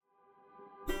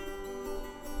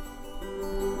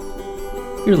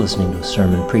You're listening to a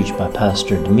sermon preached by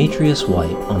Pastor Demetrius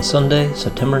White on Sunday,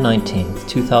 September 19th,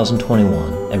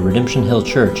 2021 at Redemption Hill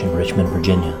Church in Richmond,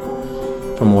 Virginia.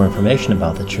 For more information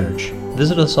about the church,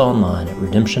 visit us online at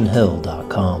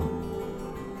redemptionhill.com.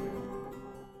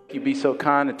 If you'd be so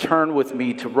kind and turn with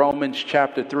me to Romans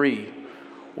chapter 3.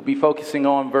 We'll be focusing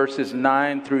on verses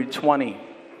 9 through 20.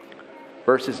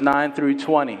 Verses 9 through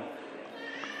 20.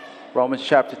 Romans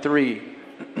chapter 3.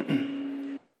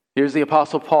 Here's the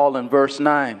Apostle Paul in verse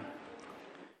 9.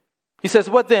 He says,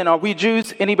 "What then? Are we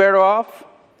Jews any better off?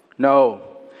 No,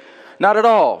 not at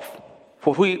all.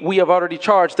 For we have already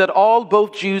charged that all,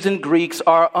 both Jews and Greeks,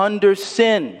 are under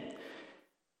sin.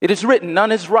 It is written,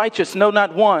 none is righteous, no,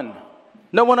 not one.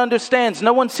 No one understands,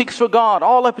 no one seeks for God.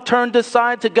 All have turned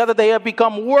aside, together they have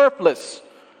become worthless.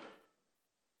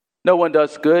 No one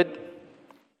does good,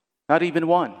 not even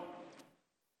one.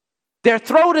 They're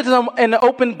thrown into an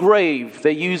open grave.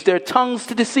 They use their tongues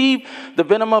to deceive. The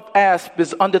venom of asp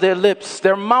is under their lips.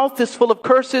 Their mouth is full of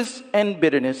curses and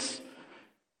bitterness.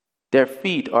 Their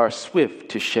feet are swift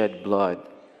to shed blood.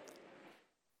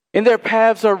 In their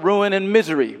paths are ruin and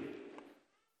misery.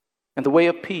 And the way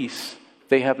of peace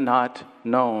they have not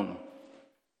known.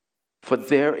 For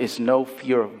there is no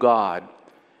fear of God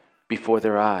before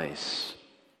their eyes."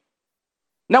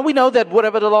 Now we know that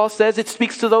whatever the law says, it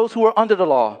speaks to those who are under the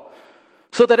law,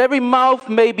 so that every mouth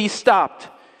may be stopped,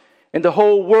 and the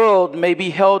whole world may be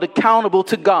held accountable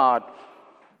to God.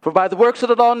 For by the works of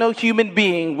the law, no human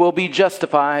being will be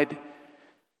justified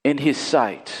in his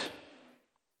sight,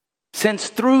 since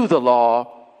through the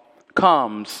law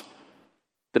comes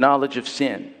the knowledge of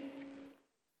sin.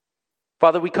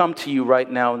 Father, we come to you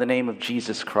right now in the name of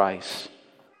Jesus Christ.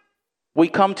 We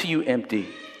come to you empty.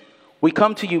 We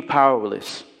come to you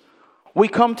powerless. We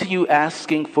come to you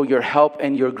asking for your help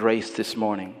and your grace this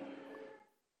morning.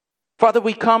 Father,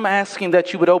 we come asking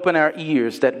that you would open our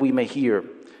ears that we may hear.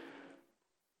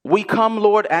 We come,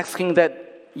 Lord, asking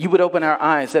that you would open our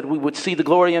eyes, that we would see the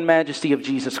glory and majesty of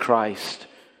Jesus Christ.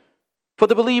 For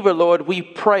the believer, Lord, we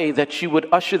pray that you would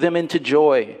usher them into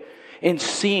joy in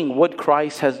seeing what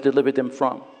Christ has delivered them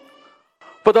from.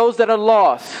 For those that are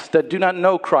lost, that do not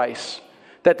know Christ,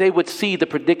 that they would see the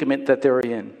predicament that they're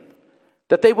in.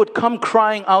 That they would come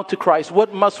crying out to Christ,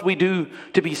 what must we do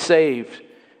to be saved?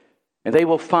 And they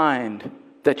will find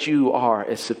that you are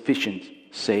a sufficient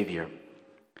Savior.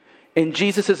 In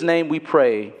Jesus' name we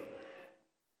pray,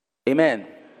 amen.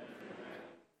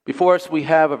 Before us we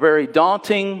have a very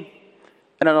daunting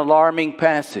and an alarming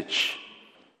passage.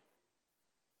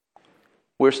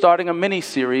 We're starting a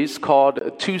mini-series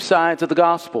called Two Sides of the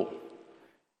Gospel.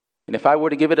 And if I were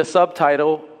to give it a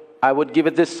subtitle, I would give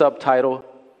it this subtitle: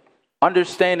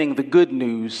 Understanding the Good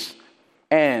News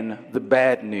and the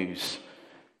Bad News.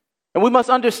 And we must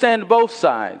understand both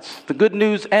sides, the good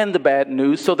news and the bad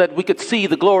news, so that we could see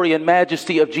the glory and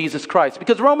majesty of Jesus Christ.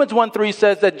 Because Romans 1:3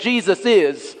 says that Jesus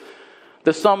is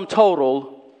the sum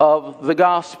total of the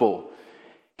gospel.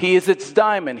 He is its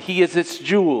diamond. He is its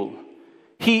jewel.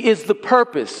 He is the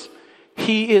purpose.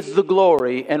 He is the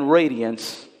glory and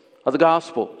radiance of the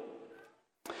gospel.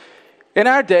 In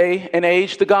our day and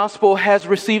age, the gospel has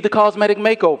received a cosmetic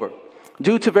makeover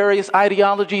due to various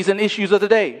ideologies and issues of the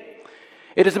day.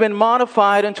 It has been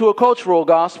modified into a cultural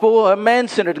gospel, a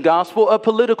man-centered gospel, a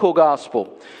political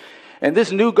gospel. And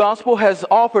this new gospel has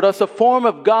offered us a form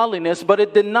of godliness, but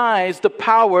it denies the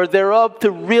power thereof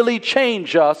to really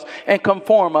change us and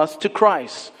conform us to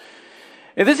Christ.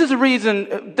 And this is the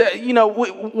reason that,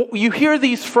 you hear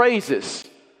these phrases.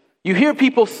 You hear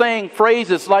people saying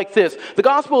phrases like this: the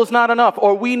gospel is not enough,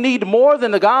 or we need more than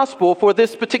the gospel for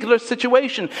this particular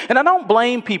situation. And I don't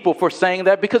blame people for saying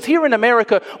that, because here in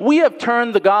America, we have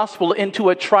turned the gospel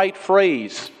into a trite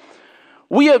phrase.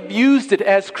 We have used it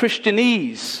as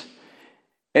Christianese.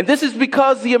 And this is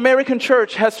because the American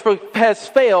church has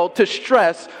failed to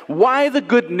stress why the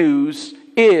good news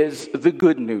is the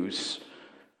good news.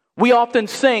 We often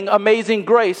sing Amazing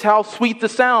Grace, how sweet the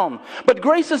sound. But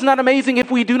grace is not amazing if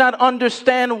we do not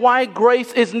understand why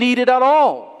grace is needed at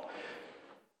all.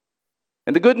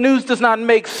 And the good news does not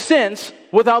make sense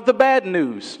without the bad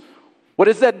news. What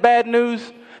is that bad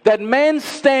news? That man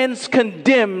stands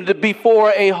condemned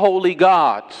before a holy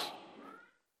God.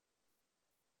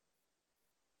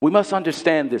 We must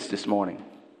understand this morning.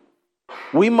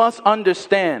 We must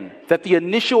understand that the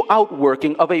initial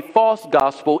outworking of a false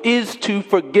gospel is to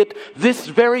forget this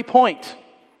very point.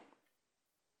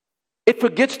 It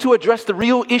forgets to address the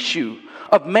real issue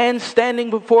of man standing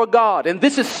before God. And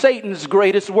this is Satan's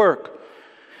greatest work.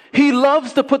 He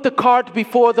loves to put the cart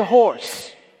before the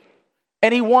horse.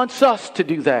 And he wants us to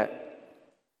do that.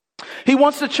 He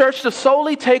wants the church to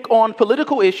solely take on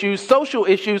political issues, social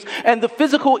issues, and the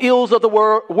physical ills of the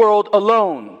world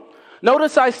alone.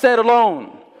 Notice I said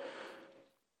alone.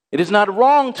 It is not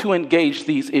wrong to engage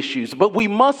these issues, but we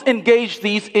must engage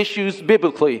these issues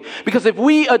biblically. Because if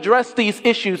we address these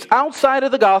issues outside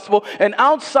of the gospel and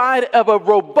outside of a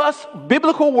robust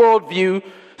biblical worldview,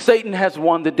 Satan has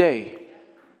won the day.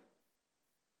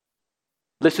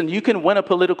 Listen, you can win a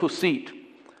political seat.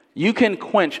 You can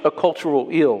quench a cultural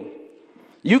ill.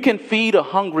 You can feed a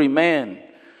hungry man.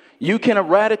 You can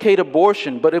eradicate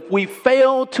abortion. But if we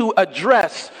fail to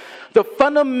address the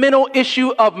fundamental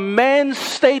issue of man's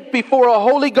state before a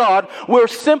holy God, we're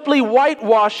simply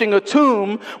whitewashing a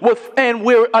tomb and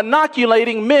we're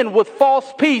inoculating men with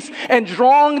false peace and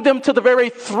drawing them to the very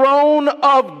throne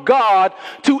of God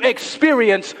to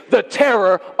experience the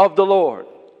terror of the Lord.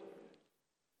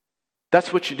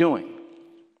 That's what you're doing.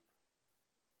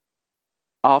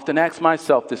 I often ask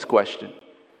myself this question.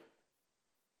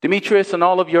 Demetrius, in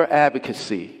all of your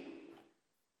advocacy,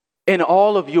 in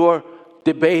all of your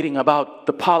debating about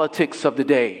the politics of the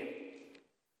day,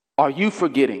 are you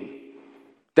forgetting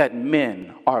that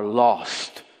men are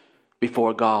lost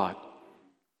before God?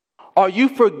 Are you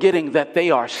forgetting that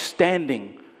they are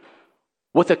standing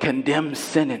with a condemned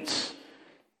sentence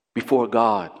before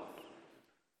God?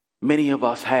 Many of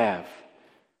us have.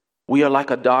 We are like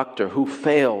a doctor who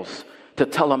fails to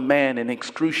tell a man in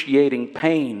excruciating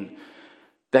pain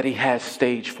that he has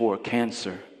stage 4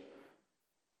 cancer.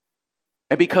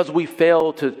 And because we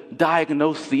fail to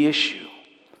diagnose the issue,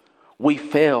 we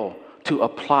fail to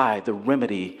apply the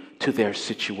remedy to their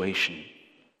situation.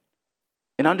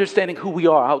 In understanding who we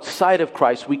are outside of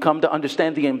Christ, we come to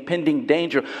understand the impending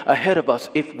danger ahead of us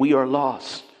if we are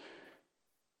lost.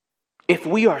 If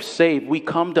we are saved, we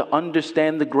come to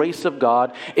understand the grace of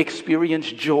God, experience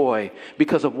joy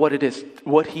because of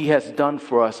what He has done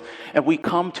for us, and we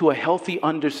come to a healthy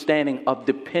understanding of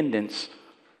dependence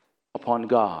upon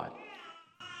God.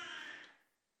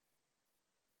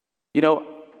 You know,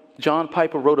 John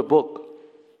Piper wrote a book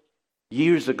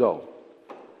years ago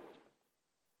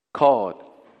called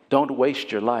 "Don't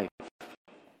Waste Your Life."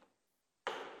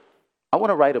 I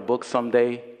want to write a book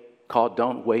someday called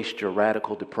 "Don't Waste Your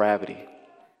Radical Depravity."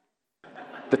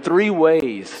 The 3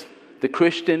 ways the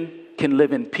Christian can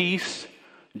live in peace,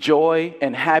 joy,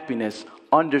 and happiness,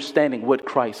 understanding what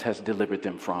Christ has delivered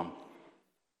them from.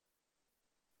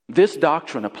 This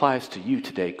doctrine applies to you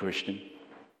today, Christian,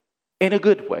 in a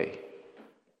good way,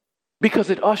 because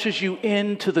it ushers you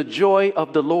into the joy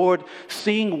of the Lord,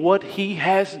 seeing what He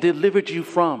has delivered you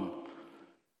from.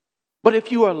 But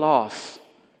if you are lost,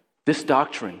 this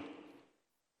doctrine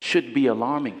should be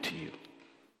alarming to you.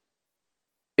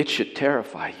 It should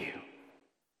terrify you.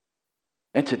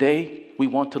 And today, we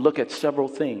want to look at several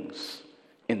things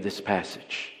in this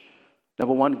passage.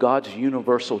 Number 1, God's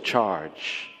universal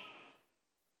charge.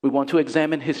 We want to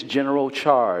examine His general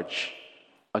charge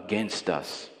against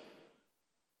us.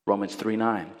 Romans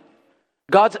 3:9.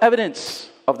 God's evidence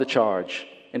of the charge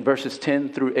in verses 10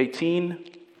 through 18,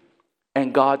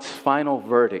 and God's final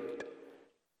verdict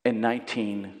in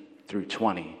 19 through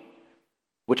 20,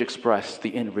 which express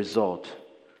the end result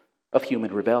of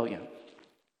human rebellion.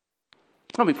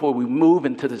 Now, before we move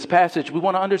into this passage, we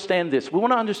want to understand this. We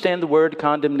want to understand the word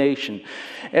condemnation.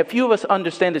 A few of us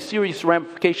understand the serious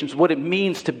ramifications, what it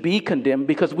means to be condemned,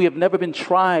 because we have never been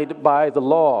tried by the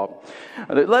law.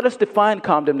 Let us define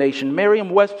condemnation.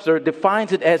 Merriam-Webster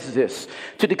defines it as this: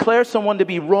 to declare someone to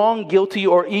be wrong, guilty,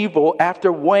 or evil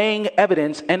after weighing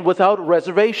evidence and without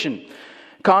reservation.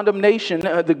 Condemnation,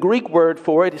 the Greek word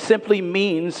for it, simply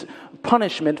means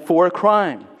punishment for a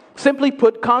crime. Simply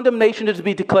put, condemnation is to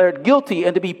be declared guilty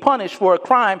and to be punished for a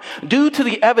crime due to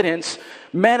the evidence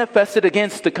manifested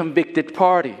against the convicted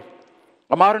party.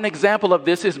 A modern example of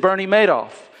this is Bernie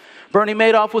Madoff. Bernie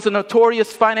Madoff was a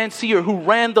notorious financier who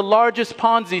ran the largest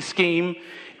Ponzi scheme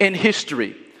in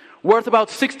history, worth about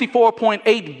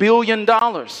 $64.8 billion.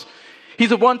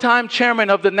 He's a one-time chairman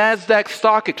of the NASDAQ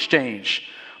stock exchange.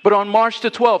 But on March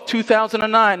the 12th,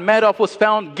 2009, Madoff was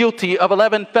found guilty of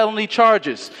 11 felony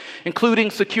charges, including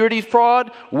securities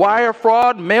fraud, wire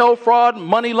fraud, mail fraud,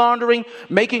 money laundering,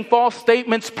 making false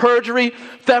statements, perjury,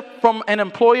 theft from an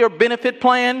employer benefit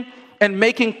plan, and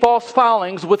making false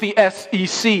filings with the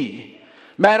SEC.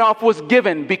 Madoff was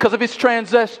given, because of his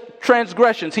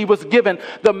transgressions, he was given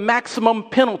the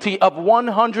maximum penalty of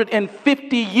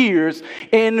 150 years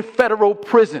in federal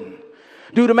prison.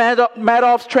 Due to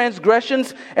Madoff's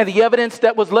transgressions and the evidence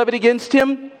that was levied against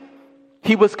him,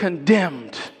 he was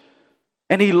condemned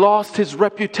And he lost his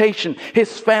reputation.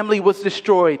 His family was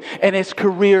destroyed and his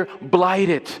career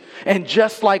blighted. And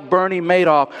just like Bernie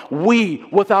Madoff, we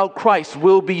without Christ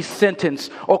will be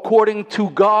sentenced according to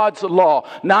God's law.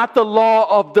 Not the law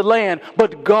of the land,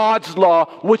 but God's law,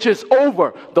 which is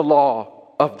over the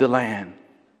law of the land.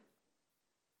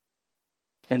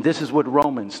 And this is what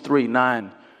Romans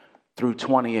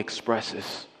 3:9-20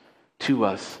 expresses to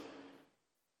us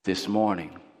this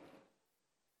morning.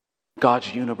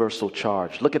 God's universal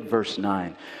charge. Look at verse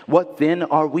 9. What then,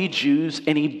 are we Jews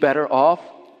any better off?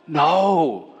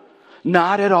 No,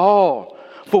 not at all.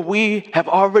 For we have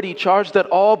already charged that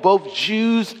all, both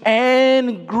Jews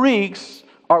and Greeks,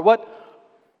 are what?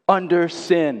 Under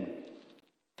sin.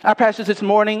 Our passage this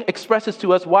morning expresses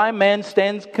to us why man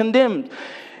stands condemned.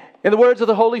 In the words of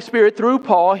the Holy Spirit through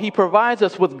Paul, he provides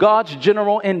us with God's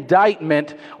general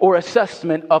indictment or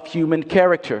assessment of human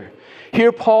character.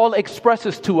 Here Paul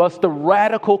expresses to us the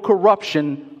radical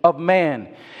corruption of man.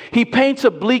 He paints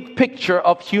a bleak picture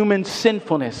of human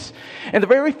sinfulness. And the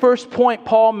very first point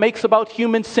Paul makes about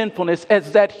human sinfulness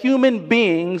is that human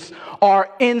beings are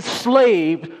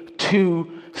enslaved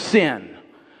to sin.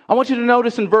 I want you to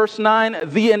notice in verse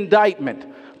 9, the indictment.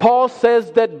 Paul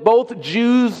says that both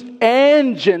Jews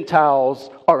and Gentiles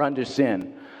are under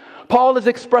sin. Paul is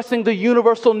expressing the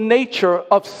universal nature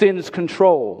of sin's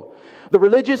control. The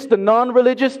religious, the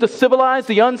non-religious, the civilized,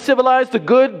 the uncivilized, the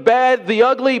good, bad, the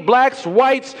ugly, blacks,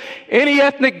 whites, any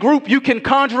ethnic group you can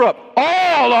conjure up,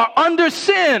 all are under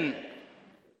sin.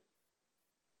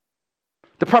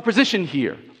 The preposition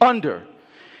here, under,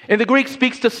 in the Greek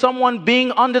speaks to someone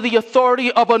being under the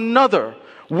authority of another,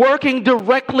 working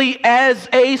directly as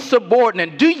a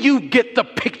subordinate. Do you get the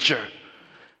picture?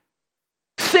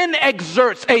 Sin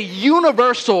exerts a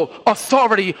universal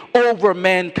authority over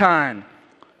mankind.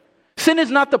 Sin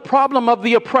is not the problem of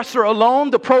the oppressor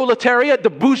alone, the proletariat, the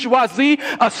bourgeoisie,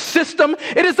 a system.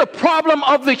 It is the problem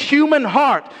of the human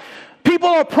heart. People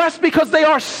are oppressed because they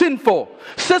are sinful.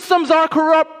 Systems are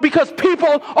corrupt because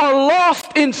people are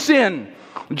lost in sin.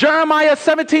 Jeremiah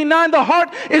 17:9, the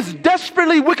heart is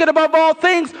desperately wicked above all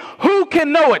things. Who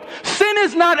can know it? Sin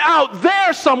is not out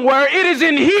there somewhere. It is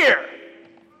in here.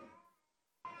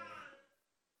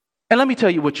 And let me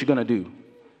tell you what you're going to do.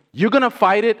 You're going to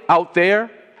fight it out there,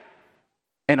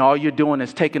 and all you're doing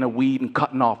is taking a weed and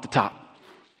cutting off the top.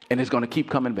 And it's going to keep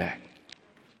coming back.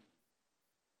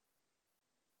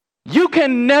 You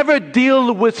can never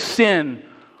deal with sin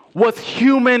with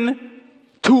human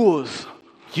tools.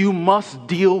 You must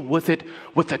deal with it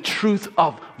with the truth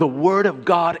of the Word of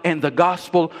God and the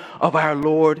gospel of our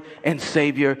Lord and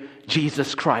Savior,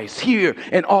 Jesus Christ. Here,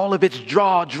 in all of its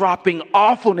jaw-dropping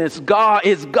awfulness, God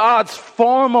is God's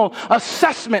formal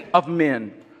assessment of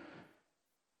men.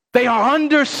 They are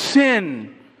under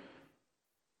sin.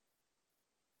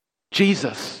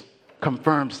 Jesus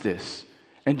confirms this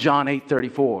in John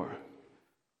 8:34.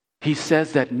 He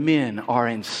says that men are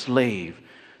enslaved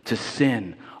to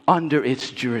sin under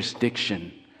its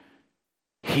jurisdiction.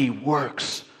 He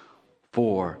works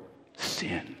for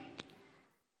sin.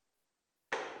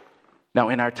 Now,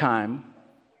 in our time,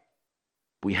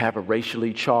 we have a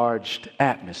racially charged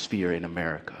atmosphere in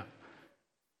America.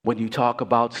 When you talk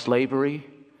about slavery,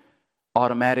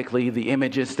 automatically the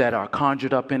images that are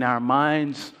conjured up in our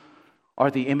minds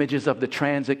are the images of the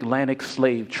transatlantic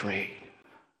slave trade.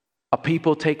 A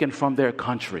people taken from their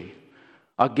country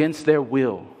against their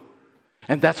will.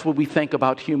 And that's what we think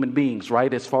about human beings,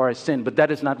 right, as far as sin. But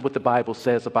that is not what the Bible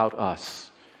says about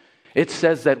us. It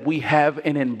says that we have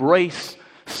and embrace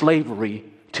slavery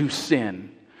to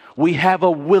sin. We have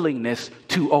a willingness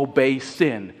to obey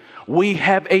sin. We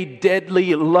have a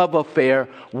deadly love affair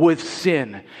with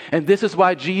sin. And this is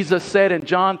why Jesus said in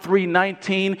John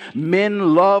 3:19,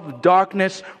 men love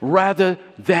darkness rather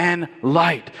than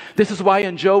light. This is why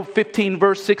in Job 15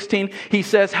 verse 16, he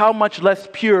says, how much less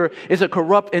pure is a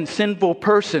corrupt and sinful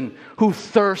person who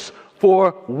thirsts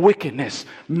for wickedness.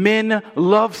 Men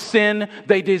love sin,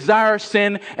 they desire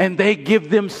sin, and they give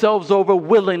themselves over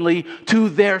willingly to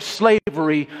their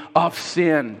slavery of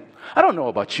sin. I don't know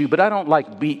about you, but I don't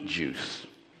like beet juice.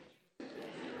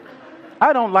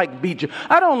 I don't like beet juice.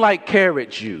 I don't like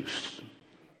carrot juice.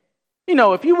 You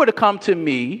know, if you were to come to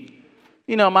me,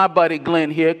 you know, my buddy Glenn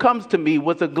here comes to me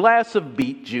with a glass of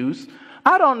beet juice,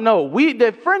 I don't know.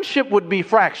 The friendship would be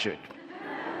fractured.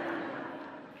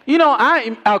 You know,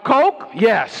 a Coke?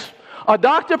 Yes. A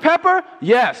Dr. Pepper?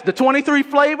 Yes. The 23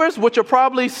 flavors, which are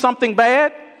probably something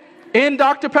bad in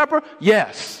Dr. Pepper?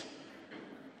 Yes.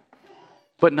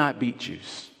 But not beet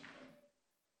juice.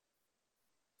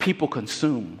 People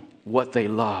consume what they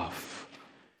love.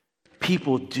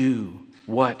 People do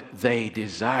what they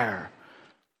desire.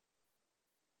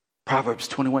 Proverbs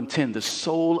 21:10, the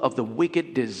soul of the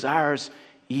wicked desires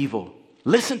evil.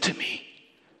 Listen to me.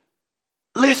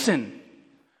 Listen.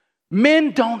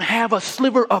 Men don't have a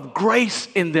sliver of grace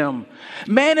in them.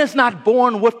 Man is not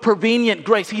born with prevenient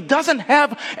grace. He doesn't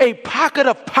have a pocket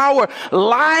of power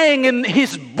lying in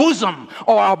his bosom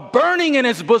or burning in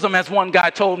his bosom, as one guy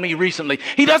told me recently.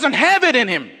 He doesn't have it in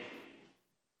him.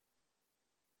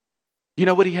 You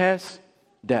know what he has?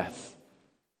 Death.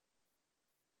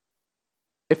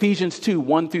 Ephesians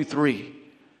 2:1-3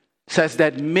 says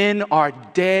that men are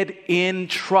dead in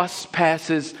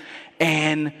trespasses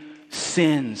and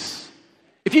sins.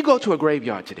 If you go to a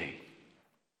graveyard today,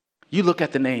 you look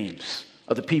at the names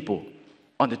of the people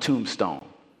on the tombstone.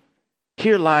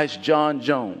 Here lies John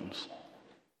Jones.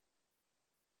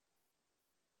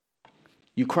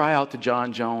 You cry out to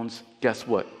John Jones, guess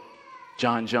what?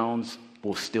 John Jones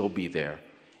will still be there.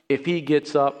 If he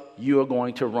gets up, you are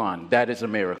going to run. That is a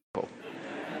miracle.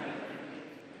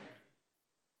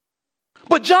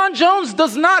 But John Jones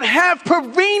does not have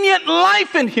prevenient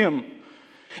life in him.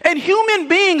 And human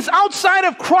beings outside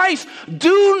of Christ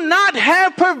do not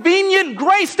have prevenient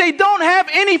grace. They don't have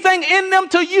anything in them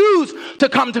to use to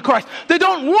come to Christ. They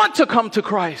don't want to come to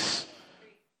Christ.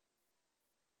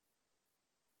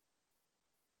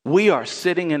 We are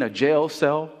sitting in a jail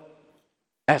cell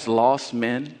as lost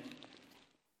men,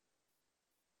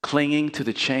 clinging to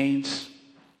the chains,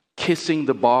 kissing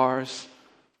the bars,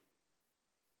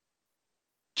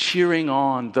 cheering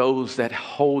on those that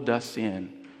hold us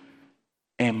in,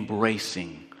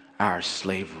 embracing our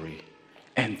slavery.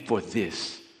 And for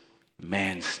this,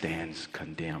 man stands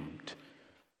condemned.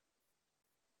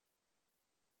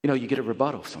 You know, you get a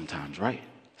rebuttal sometimes, right?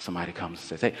 Somebody comes and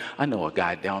says, hey, I know a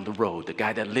guy down the road, the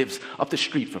guy that lives up the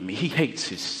street from me. He hates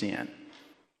his sin.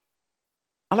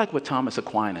 I like what Thomas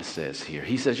Aquinas says here.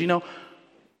 He says, you know,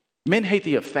 men hate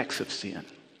the effects of sin.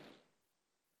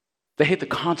 They hate the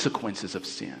consequences of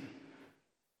sin,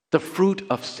 the fruit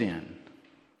of sin.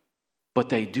 But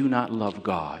they do not love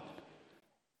God,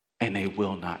 and they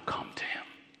will not come to him.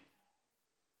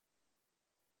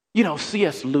 You know,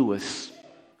 C.S. Lewis,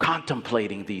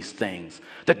 contemplating these things,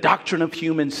 the doctrine of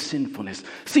human sinfulness,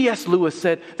 C.S. Lewis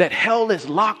said that hell is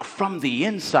locked from the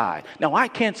inside. Now, I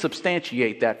can't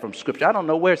substantiate that from Scripture. I don't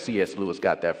know where C.S. Lewis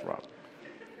got that from.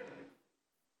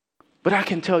 But I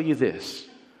can tell you this.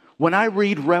 When I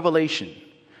read Revelation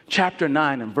chapter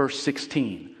 9 and verse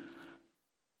 16,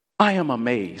 I am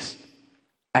amazed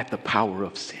at the power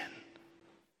of sin.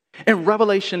 In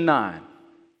Revelation 9,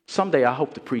 someday I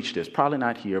hope to preach this. Probably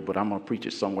not here, but I'm going to preach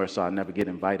it somewhere so I never get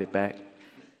invited back.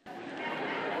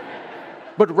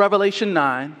 But Revelation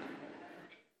 9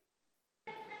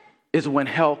 is when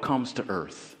hell comes to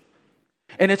earth.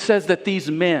 And it says that these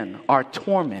men are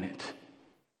tormented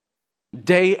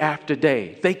day after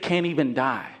day. They can't even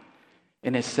die.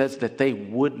 And it says that they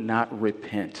would not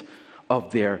repent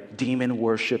of their demon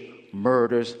worship,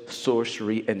 murders,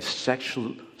 sorcery, and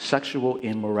sexual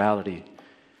immorality.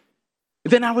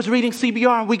 Then I was reading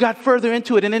CBR and we got further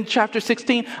into it. And in chapter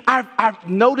 16, I've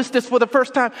noticed this for the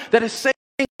first time, that it's saying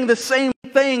the same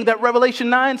thing that Revelation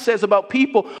 9 says about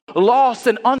people lost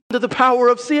and under the power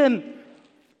of sin.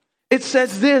 It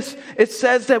says this, it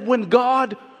says that when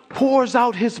God pours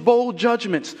out his bold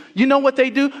judgments, you know what they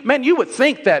do? Man, you would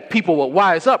think that people will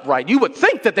wise up, right? You would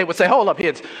think that they would say, hold up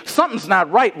here, something's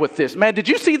not right with this. Man, did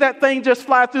you see that thing just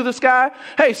fly through the sky?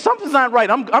 Hey, something's not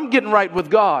right. I'm getting right with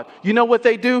God. You know what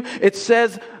they do? It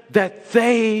says that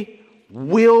they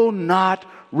will not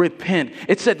repent.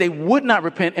 It said they would not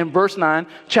repent in verse 9,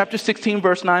 chapter 16,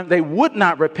 verse 9. They would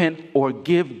not repent or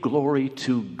give glory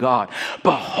to God.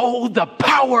 Behold the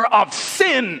power of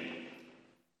sin.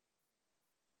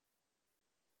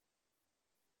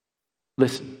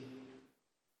 Listen,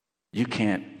 you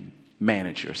can't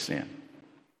manage your sin.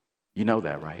 You know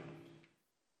that, right?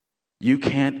 You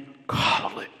can't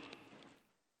coddle it.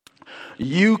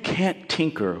 You can't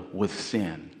tinker with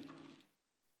sin.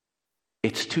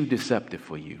 It's too deceptive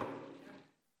for you.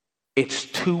 It's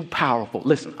too powerful.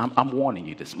 Listen, I'm warning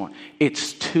you this morning.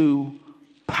 It's too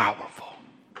powerful.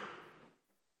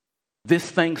 This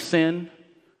thing, sin,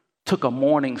 took a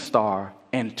morning star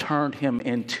and turned him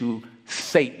into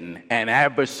Satan, an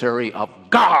adversary of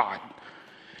God.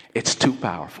 It's too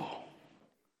powerful.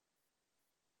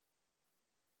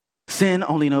 Sin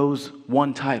only knows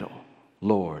one title,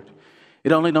 Lord.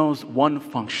 It only knows one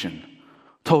function,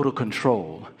 total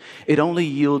control. It only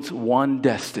yields one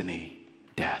destiny,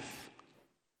 death.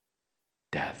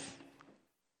 Death.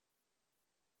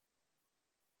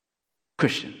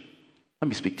 Christian, let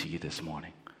me speak to you this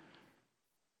morning.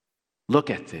 Look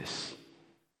at this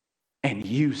and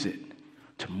use it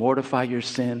to mortify your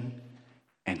sin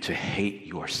and to hate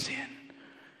your sin.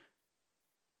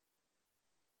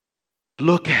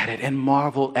 Look at it and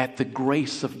marvel at the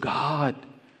grace of God.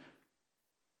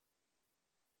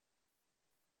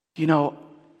 You know,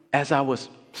 as I was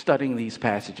studying these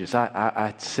passages,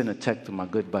 I sent a text to my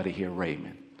good buddy here,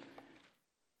 Raymond.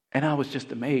 And I was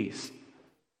just amazed.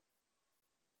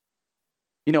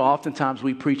 You know, oftentimes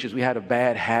we preachers, we had a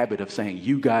bad habit of saying,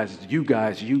 you guys,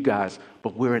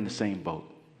 but we're in the same boat.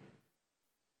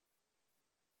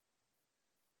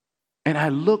 And I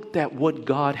looked at what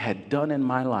God had done in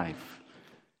my life.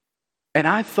 And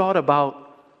I thought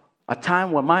about a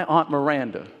time when my Aunt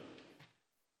Miranda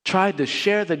tried to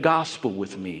share the gospel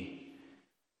with me.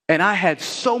 And I had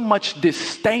so much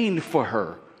disdain for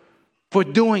her for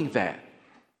doing that.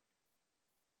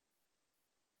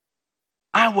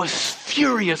 I was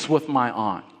furious with my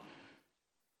aunt.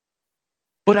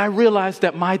 But I realized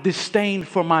that my disdain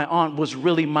for my aunt was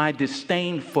really my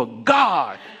disdain for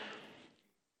God.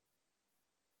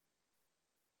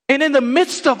 And in the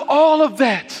midst of all of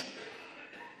that,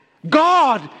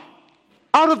 God,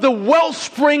 out of the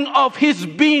wellspring of his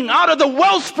being, out of the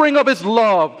wellspring of his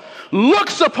love,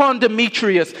 looks upon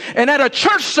Demetrius. And at a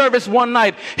church service one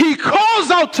night, he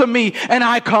calls out to me and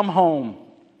I come home.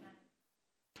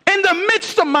 In the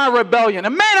midst of my rebellion,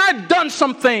 and man, I'd done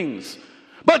some things,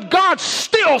 but God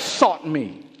still sought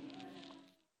me.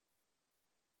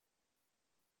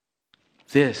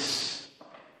 This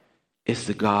is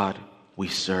the God we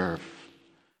serve.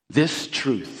 This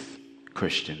truth,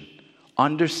 Christian,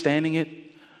 understanding it,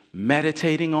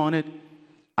 meditating on it,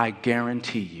 I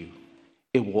guarantee you,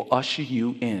 it will usher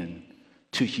you in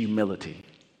to humility.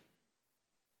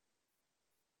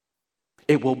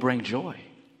 It will bring joy.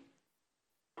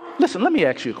 Listen, let me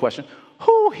ask you a question.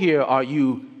 Who here are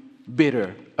you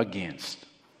bitter against?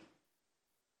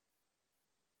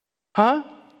 Huh?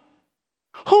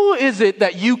 Who is it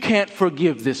that you can't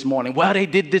forgive this morning? Well, they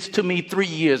did this to me 3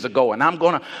 years ago, and I'm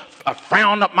going to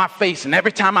frown up my face, and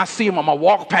every time I see him, I'm going to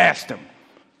walk past him.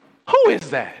 Who is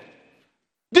that?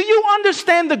 Do you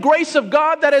understand the grace of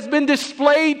God that has been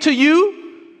displayed to you?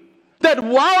 That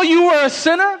while you were a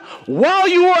sinner, while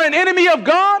you were an enemy of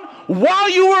God, while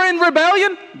you were in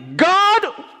rebellion, God,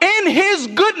 in his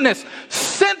goodness,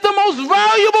 sent the most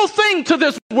valuable thing to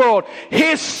this world,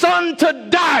 his son to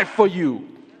die for you.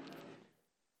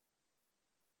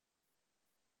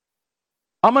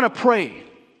 I'm going to pray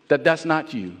that that's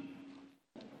not you.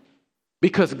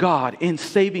 Because God, in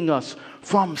saving us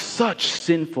from such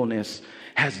sinfulness,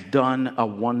 has done a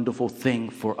wonderful thing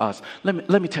for us.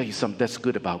 Let me tell you something that's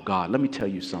good about God. Let me tell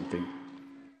you something.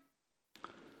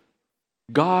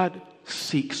 God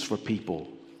seeks for people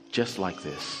just like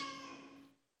this.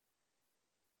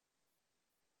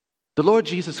 The Lord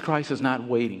Jesus Christ is not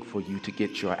waiting for you to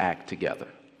get your act together.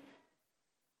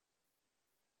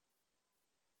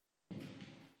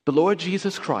 The Lord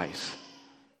Jesus Christ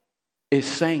is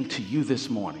saying to you this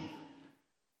morning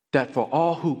that for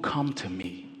all who come to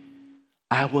me,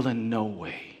 I will in no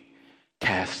way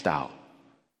cast out.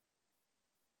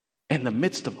 In the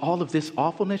midst of all of this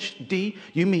awfulness, D,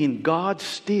 you mean God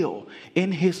still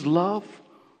in his love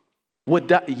would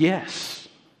die? Yes,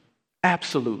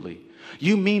 absolutely.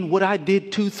 You mean what I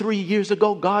did 2-3 years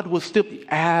ago, God will still?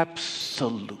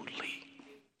 Absolutely.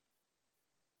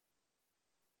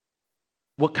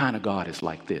 What kind of God is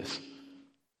like this?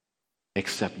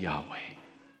 Except Yahweh.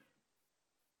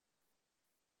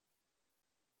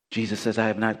 Jesus says, I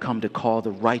have not come to call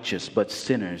the righteous, but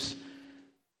sinners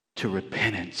to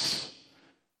repentance.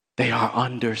 They are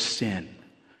under sin.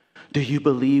 Do you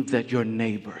believe that your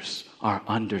neighbors are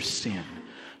under sin?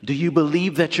 Do you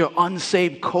believe that your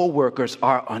unsaved co-workers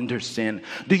are under sin?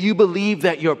 Do you believe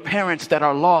that your parents that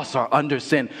are lost are under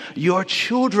sin? Your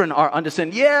children are under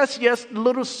sin. Yes,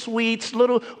 little sweets,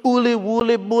 little uli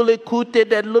wuli buli kute,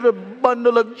 that little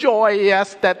bundle of joy,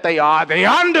 yes, that they are. They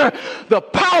are under the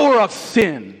power of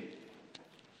sin.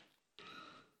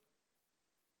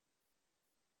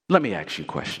 Let me ask you a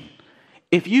question.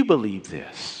 If you believe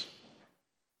this,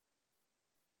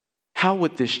 how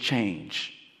would this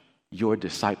change your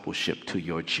discipleship to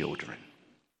your children?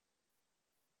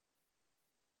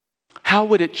 How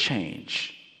would it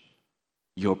change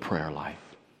your prayer life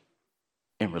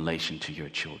in relation to your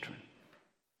children?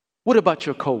 What about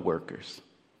your co-workers?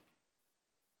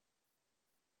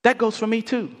 That goes for me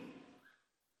too.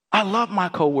 I love my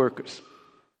co-workers.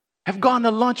 I've gone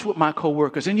to lunch with my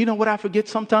co-workers, and you know what I forget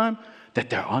sometimes?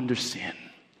 That they're under sin.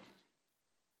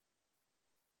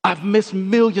 I've missed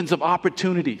millions of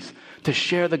opportunities to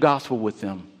share the gospel with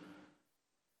them.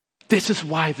 This is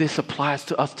why this applies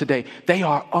to us today. They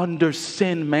are under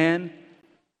sin, man.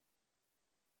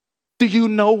 Do you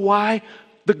know why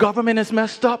the government is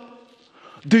messed up?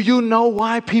 Do you know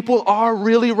why people are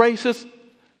really racist?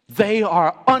 They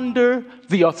are under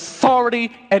the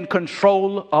authority and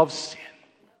control of sin.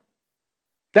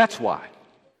 That's why.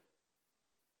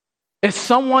 If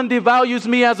someone devalues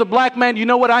me as a black man, you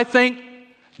know what I think?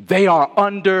 They are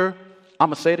under, I'm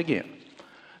going to say it again.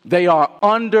 They are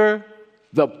under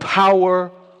the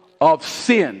power of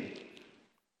sin.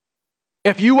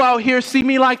 If you out here see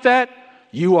me like that,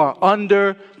 you are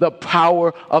under the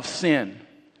power of sin.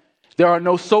 There are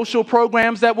no social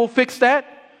programs that will fix that.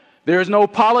 There is no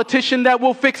politician that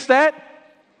will fix that.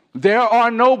 There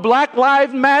are no Black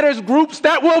Lives Matter groups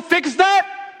that will fix that.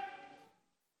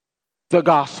 The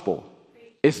gospel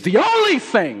is the only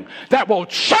thing that will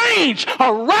change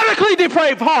a radically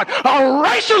depraved heart, a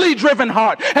racially driven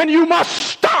heart, and you must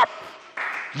stop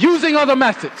using other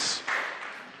methods.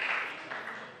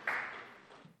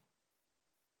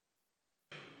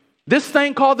 This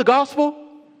thing called the gospel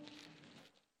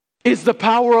is the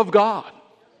power of God.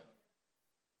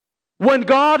 When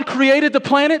God created the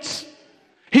planets,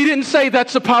 He didn't say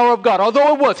that's the power of God,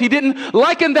 although it was. He didn't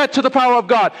liken that to the power of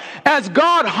God. As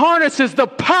God harnesses the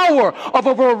power of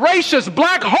a voracious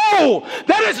black hole,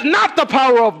 that is not the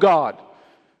power of God.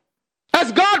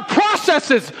 As God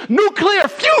processes nuclear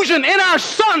fusion in our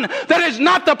sun, that is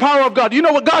not the power of God. You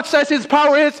know what God says His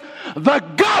power is? The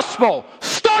gospel.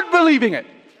 Start believing it.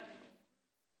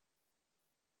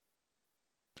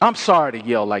 I'm sorry to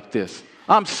yell like this.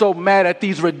 I'm so mad at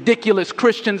these ridiculous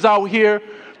Christians out here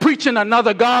preaching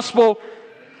another gospel.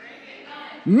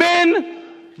 Men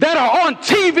that are on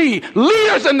TV,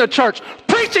 leaders in the church,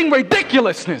 preaching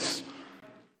ridiculousness.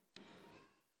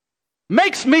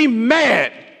 Makes me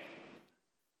mad.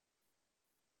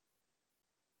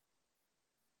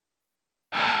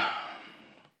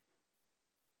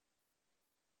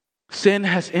 Sin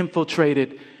has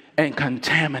infiltrated and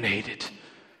contaminated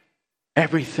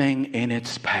everything in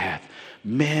its path.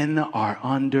 Men are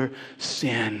under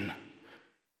sin.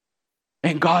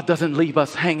 And God doesn't leave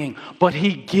us hanging, but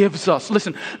He gives us,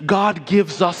 listen, God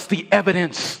gives us the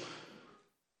evidence.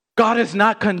 God is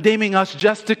not condemning us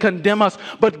just to condemn us,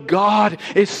 but God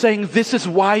is saying this is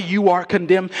why you are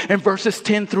condemned in verses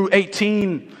 10 through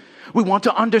 18. We want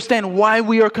to understand why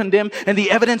we are condemned and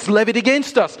the evidence levied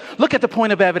against us. Look at the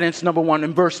point of evidence, number 1,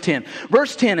 in verse 10.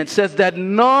 Verse 10, it says that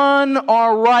none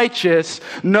are righteous,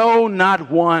 no,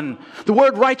 not one. The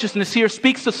word righteousness here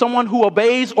speaks to someone who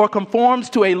obeys or conforms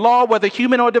to a law, whether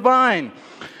human or divine.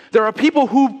 There are people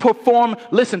who perform,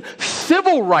 listen,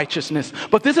 civil righteousness,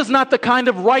 but this is not the kind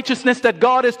of righteousness that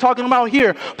God is talking about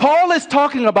here. Paul is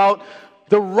talking about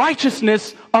the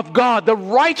righteousness of God, the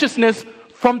righteousness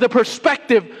from the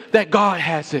perspective that God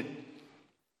has it.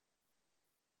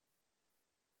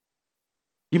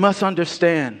 You must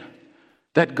understand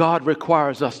that God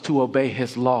requires us to obey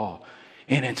His law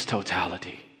in its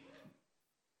totality.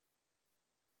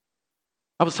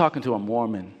 I was talking to a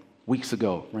Mormon weeks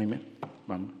ago, Raymond.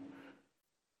 And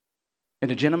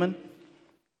the gentleman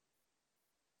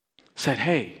said,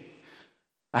 hey,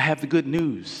 I have the good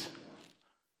news.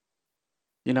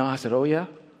 You know, I said, oh yeah?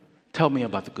 Tell me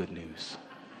about the good news.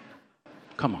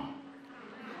 Come on.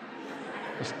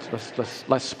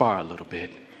 Let's spar a little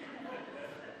bit.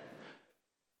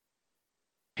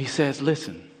 He says,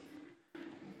 listen,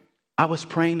 I was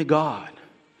praying to God,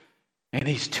 and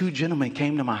these two gentlemen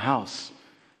came to my house,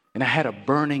 and I had a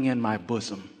burning in my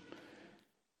bosom.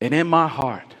 And in my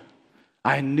heart,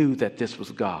 I knew that this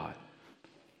was God.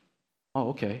 Oh,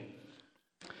 okay.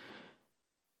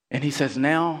 And he says,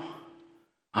 now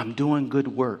I'm doing good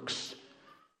works.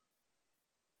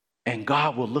 And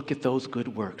God will look at those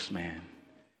good works, man,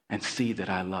 and see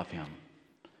that I love Him.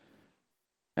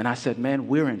 And I said, man,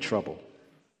 we're in trouble.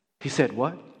 He said,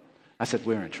 what? I said,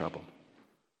 we're in trouble.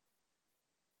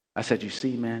 I said, you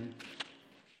see, man,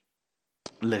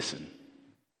 listen,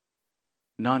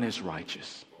 none is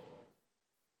righteous.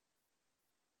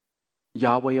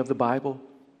 Yahweh of the Bible,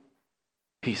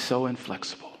 He's so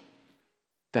inflexible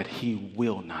that He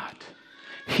will not,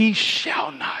 He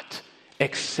shall not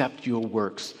accept your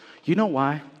works. You know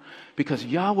why? Because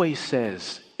Yahweh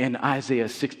says in Isaiah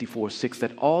 64:6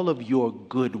 that all of your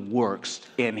good works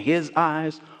in His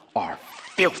eyes are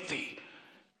filthy,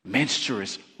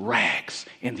 menstruous rags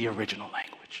in the original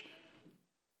language.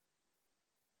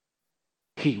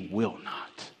 He will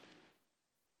not.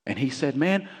 And he said,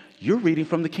 man, you're reading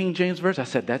from the King James Version. I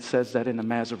said, that says that in the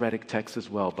Masoretic text as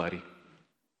well, buddy.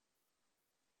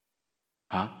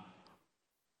 Huh?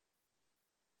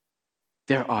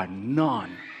 There are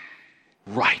none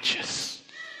righteous.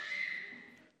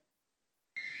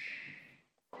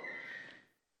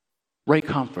 Ray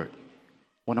Comfort,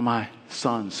 one of my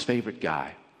son's favorite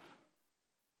guy,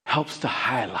 helps to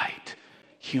highlight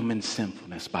human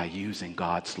sinfulness by using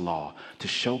God's law to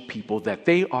show people that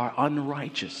they are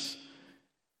unrighteous.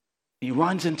 He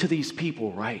runs into these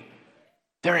people, right?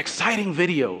 They're exciting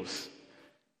videos.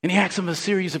 And he asks them a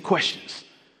series of questions.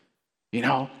 You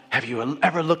know, have you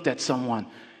ever looked at someone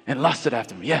and lusted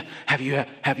after them? Yeah. Have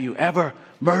you ever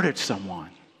murdered someone?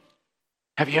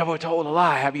 Have you ever told a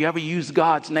lie? Have you ever used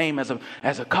God's name as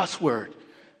a cuss word?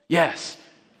 Yes.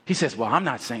 He says, well, I'm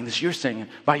not saying this. You're saying it.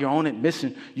 By your own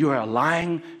admission, you are a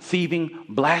lying, thieving,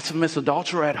 blasphemous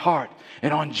adulterer at heart.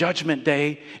 And on judgment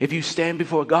day, if you stand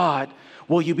before God,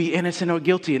 will you be innocent or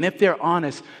guilty? And if they're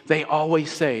honest, they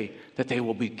always say that they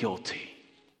will be guilty.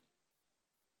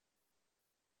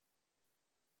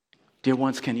 Dear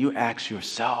ones, can you ask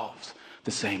yourselves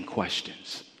the same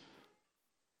questions?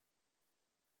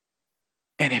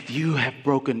 And if you have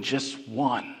broken just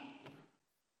one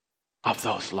of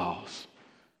those laws,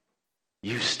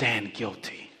 you stand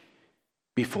guilty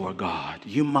before God.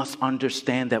 You must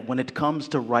understand that when it comes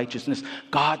to righteousness,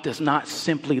 God does not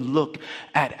simply look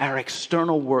at our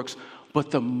external works,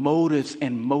 but the motives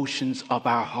and motions of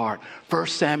our heart. 1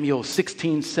 Samuel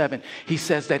 16:7, he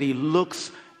says that he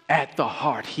looks at the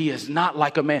heart. He is not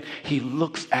like a man. He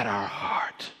looks at our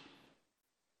heart.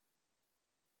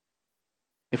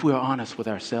 If we are honest with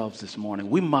ourselves this morning,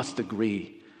 we must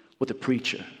agree with the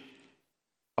preacher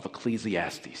of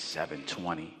Ecclesiastes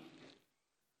 7:20.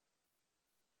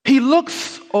 He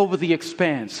looks over the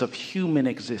expanse of human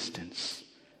existence,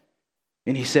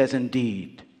 and he says,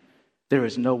 indeed, there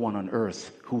is no one on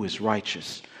earth who is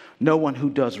righteous, no one who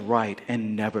does right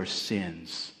and never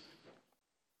sins.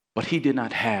 But he did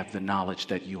not have the knowledge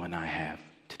that you and I have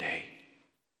today.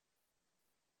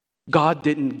 God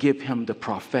didn't give him the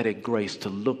prophetic grace to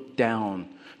look down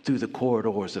through the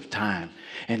corridors of time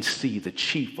and see the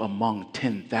chief among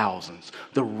 10,000s,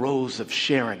 the rose of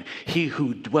Sharon, he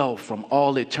who dwelt from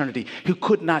all eternity, who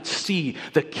could not see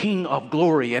the King of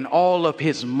glory and all of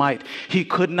his might. He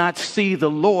could not see the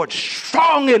Lord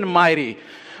strong and mighty.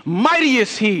 Mighty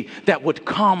is he that would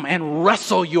come and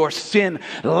wrestle your sin,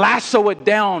 lasso it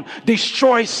down,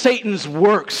 destroy Satan's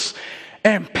works,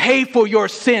 and pay for your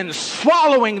sins,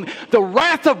 swallowing the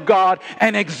wrath of God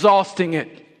and exhausting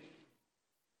it.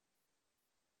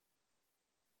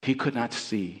 He could not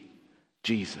see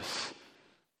Jesus,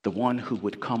 the one who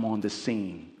would come on the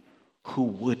scene, who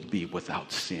would be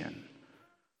without sin,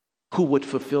 who would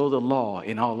fulfill the law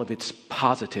in all of its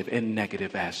positive and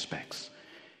negative aspects.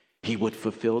 He would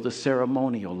fulfill the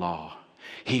ceremonial law.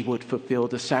 He would fulfill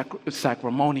the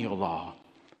sacramental law,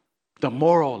 the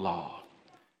moral law.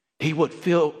 He would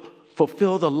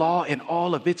fulfill the law in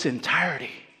all of its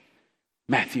entirety.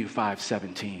 Matthew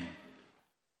 5:17.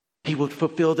 He would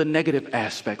fulfill the negative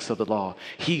aspects of the law.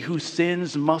 He who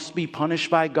sins must be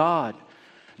punished by God.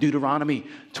 Deuteronomy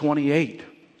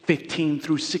 28:15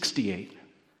 through 68.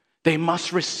 They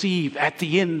must receive at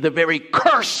the end the very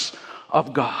curse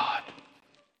of God.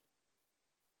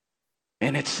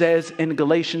 And it says in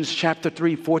Galatians chapter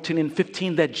 3:14 and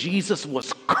 15 that Jesus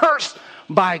was cursed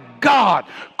by God,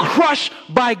 crushed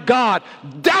by God,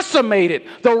 decimated,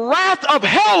 the wrath of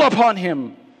hell upon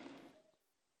him,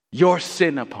 your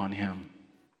sin upon him.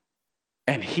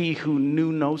 And he who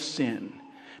knew no sin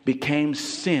became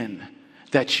sin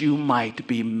that you might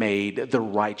be made the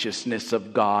righteousness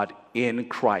of God in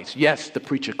Christ. Yes, the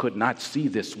preacher could not see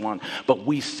this one, but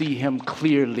we see him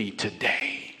clearly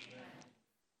today.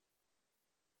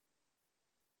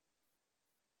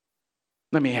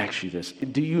 Let me ask you this.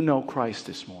 Do you know Christ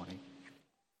this morning?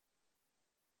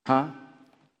 Huh?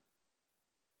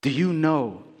 Do you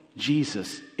know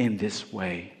Jesus in this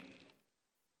way?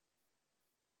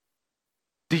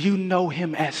 Do you know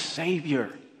him as Savior?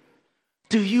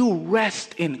 Do you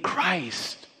rest in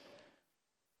Christ?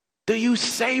 Do you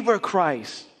savor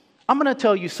Christ? I'm going to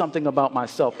tell you something about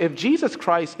myself. If Jesus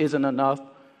Christ isn't enough,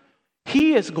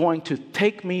 he is going to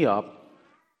take me up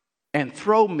and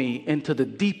throw me into the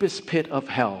deepest pit of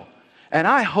hell. And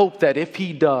I hope that if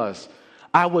he does,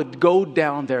 I would go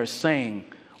down there saying,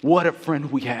 what a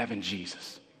friend we have in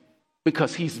Jesus,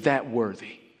 because he's that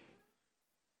worthy.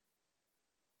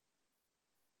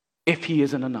 If he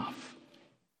isn't enough,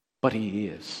 but he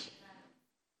is.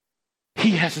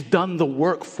 He has done the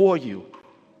work for you.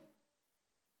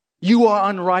 You are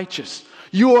unrighteous.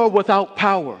 You are without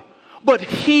power. But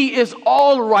he is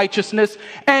all righteousness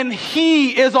and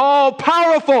he is all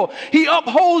powerful. He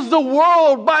upholds the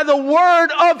world by the word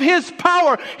of his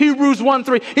power. Hebrews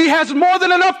 1:3. He has more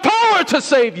than enough power to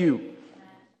save you.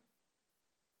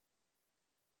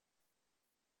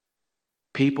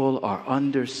 People are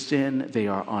under sin. They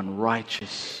are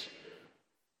unrighteous.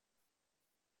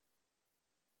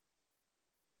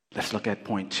 Let's look at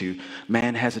point 2.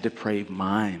 Man has a depraved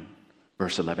mind.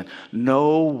 Verse 11.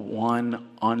 No one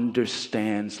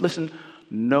understands. Listen,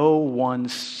 no one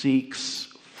seeks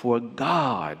for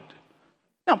God.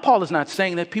 Now, Paul is not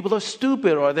saying that people are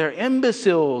stupid or they're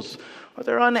imbeciles or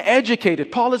they're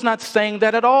uneducated. Paul is not saying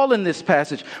that at all in this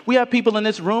passage. We have people in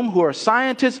this room who are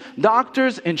scientists,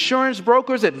 doctors, insurance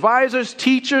brokers, advisors,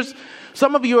 teachers.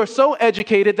 Some of you are so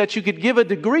educated that you could give a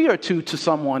degree or two to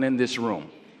someone in this room.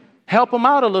 Help them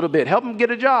out a little bit. Help them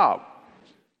get a job.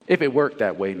 If it worked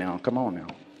that way now. Come on now.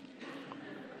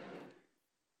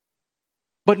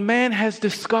 But man has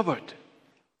discovered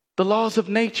the laws of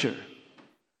nature.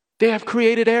 They have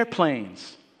created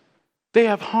airplanes. They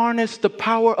have harnessed the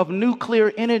power of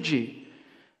nuclear energy.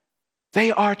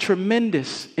 They are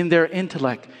tremendous in their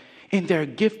intellect, in their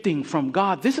gifting from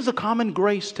God. This is a common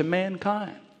grace to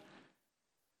mankind.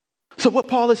 So what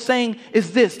Paul is saying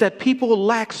is this, that people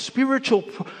lack spiritual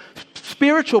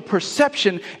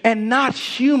perception and not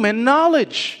human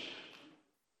knowledge.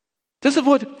 This is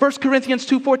what 1 Corinthians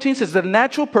 2:14 says. The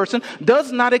natural person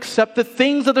does not accept the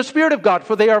things of the Spirit of God,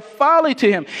 for they are folly to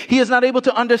him. He is not able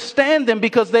to understand them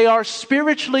because they are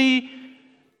spiritually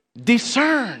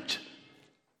discerned.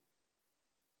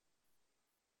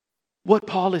 What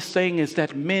Paul is saying is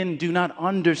that men do not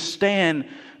understand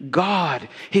God,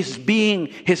 His being,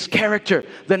 His character,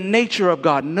 the nature of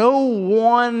God. No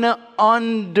one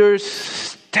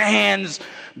understands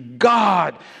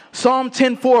God. Psalm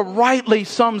 10:4 rightly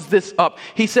sums this up.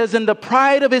 He says, in the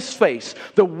pride of his face,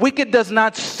 the wicked does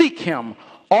not seek him.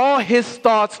 All his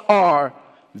thoughts are,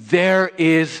 there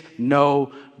is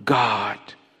no God.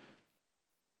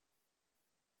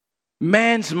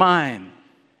 Man's mind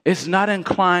is not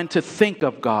inclined to think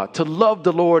of God, to love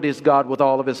the Lord his God with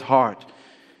all of his heart.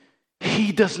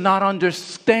 He does not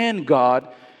understand God.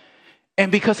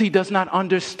 And because he does not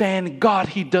understand God,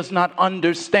 he does not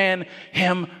understand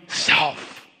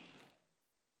himself.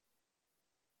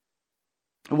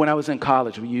 When I was in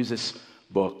college, we used this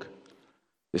book,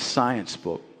 this science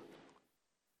book.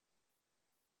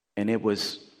 And it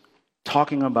was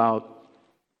talking about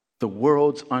the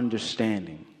world's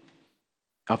understanding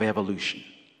of evolution.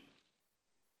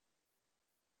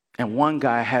 And one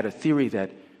guy had a theory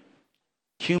that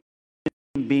human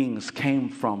beings came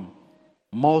from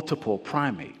multiple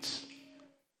primates.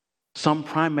 Some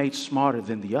primates smarter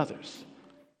than the others.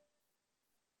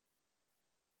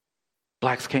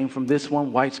 Blacks came from this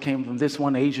one, whites came from this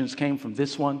one, Asians came from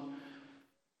this one.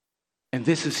 And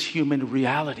this is human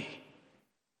reality.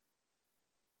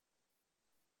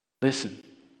 Listen,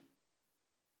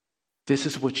 this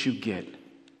is what you get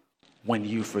when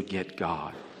you forget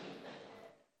God.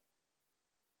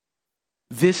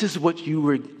 This is what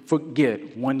you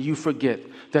forget when you forget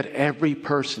that every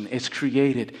person is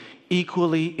created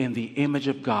equally in the image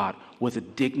of God with a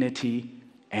dignity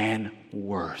and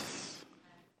worth.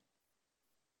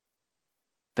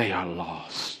 They are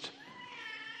lost.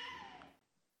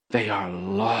 They are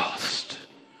lost.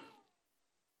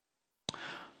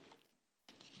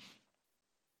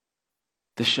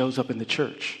 This shows up in the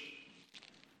church.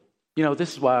 You know,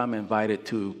 this is why I'm invited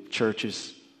to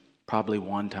churches probably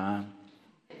one time.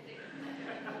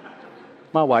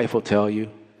 My wife will tell you,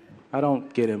 I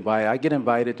don't get invited. I get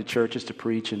invited to churches to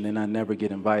preach, and then I never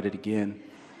get invited again.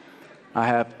 I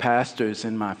have pastors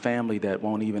in my family that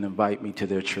won't even invite me to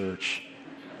their church.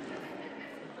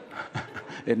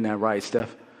 Isn't that right,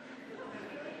 Steph?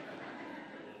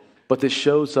 But this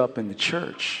shows up in the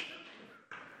church.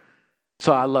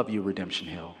 So I love you, Redemption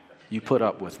Hill. You put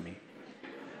up with me.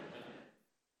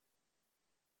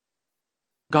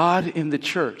 God in the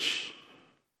church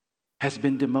has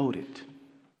been demoted.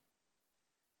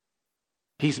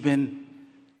 He's been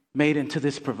made into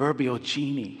this proverbial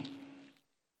genie.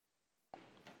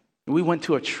 We went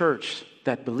to a church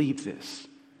that believed this.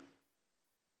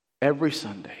 Every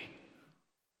Sunday,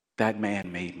 that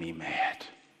man made me mad.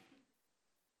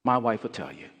 My wife will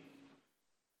tell you,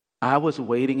 I was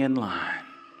waiting in line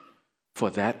for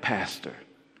that pastor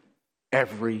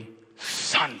every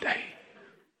Sunday.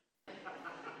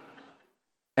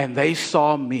 And they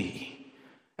saw me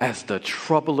as the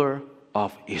troubler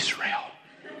of Israel.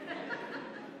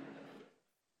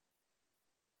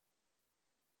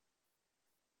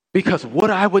 Because what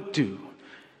I would do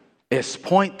is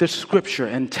point the scripture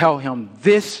and tell him,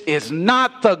 this is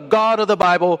not the God of the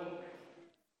Bible.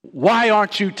 Why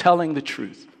aren't you telling the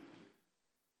truth?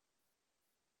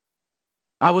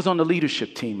 I was on the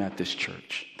leadership team at this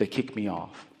church. They kicked me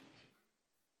off.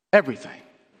 Everything.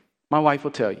 My wife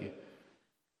will tell you.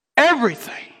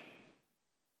 Everything.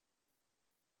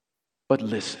 But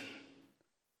listen,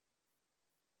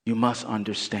 you must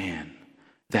understand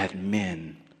that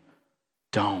men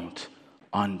don't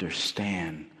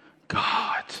understand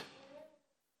God.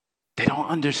 They don't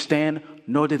understand,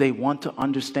 nor do they want to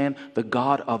understand the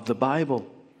God of the Bible.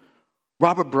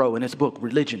 Robert Brough, in his book,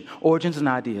 Religion, Origins and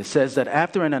Ideas, says that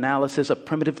after an analysis of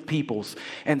primitive peoples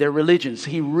and their religions,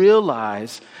 he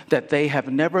realized that they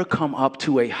have never come up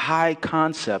to a high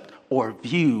concept or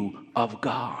view of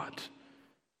God.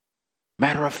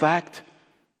 Matter of fact,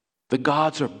 the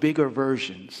gods are bigger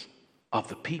versions of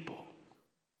the people.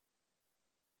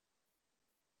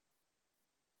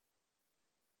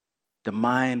 The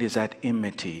mind is at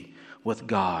enmity with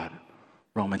God,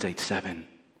 Romans 8:7.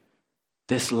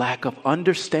 This lack of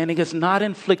understanding is not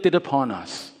inflicted upon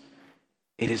us.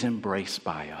 It is embraced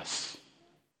by us.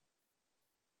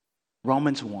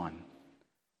 Romans 1.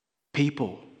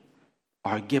 People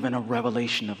are given a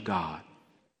revelation of God.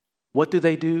 What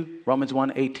do? Romans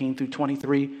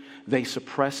 1:18-23. They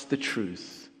suppress the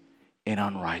truth in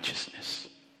unrighteousness.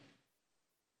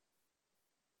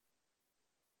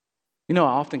 You know,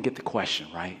 I often get the question,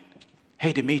 right?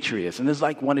 Hey, Demetrius, and it's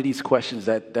like one of these questions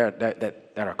that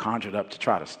are conjured up to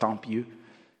try to stump you.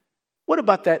 What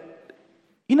about that,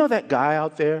 you know that guy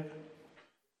out there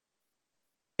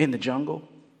in the jungle?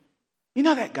 You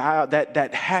know that guy,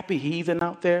 that happy heathen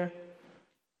out there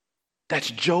that's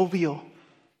jovial?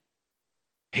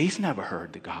 He's never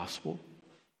heard the gospel.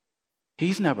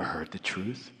 He's never heard the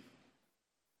truth.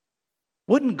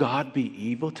 Wouldn't God be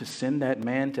evil to send that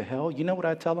man to hell? You know what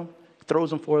I tell him?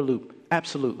 Throws him for a loop.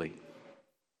 Absolutely.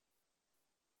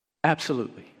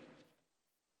 Absolutely.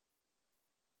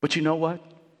 But you know what?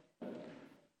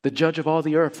 The judge of all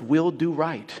the earth will do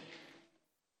right.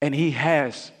 And he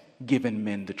has given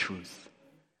men the truth.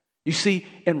 You see,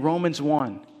 in Romans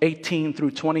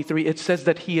 1:18-23, it says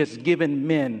that he has given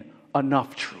men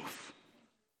enough truth.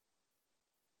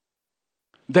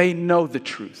 They know the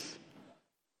truth.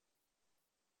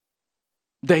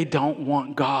 They don't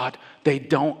want God. They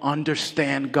don't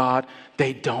understand God.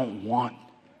 They don't want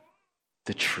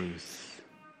the truth.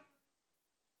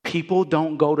 People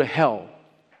don't go to hell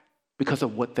because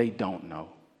of what they don't know.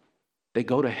 They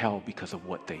go to hell because of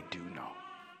what they do know.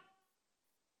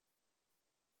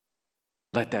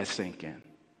 Let that sink in.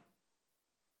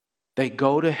 They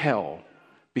go to hell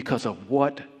because of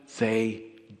what they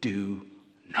do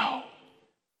know.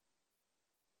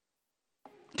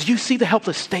 Do you see the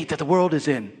helpless state that the world is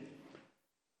in?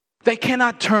 They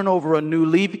cannot turn over a new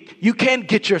leaf. You can't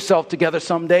get yourself together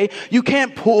someday. You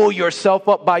can't pull yourself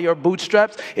up by your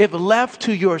bootstraps. If left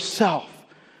to yourself,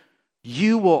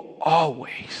 you will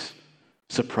always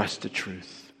suppress the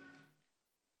truth.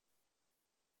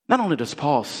 Not only does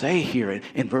Paul say here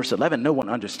in verse 11, no one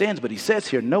understands, but he says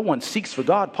here, no one seeks for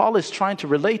God. Paul is trying to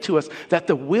relate to us that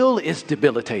the will is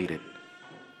debilitated.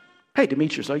 Hey,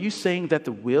 Demetrius, are you saying that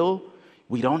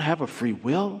we don't have a free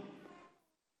will?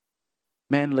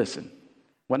 Man, listen,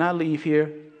 when I leave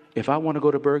here, if I want to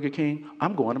go to Burger King,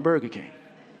 I'm going to Burger King.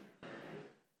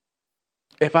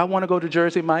 If I want to go to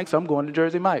Jersey Mike's, I'm going to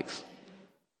Jersey Mike's.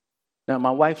 Now,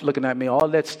 my wife's looking at me, all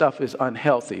that stuff is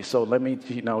unhealthy, so let me,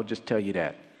 just tell you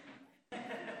that.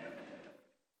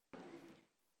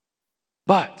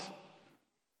 But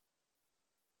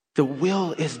the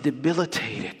will is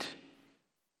debilitated.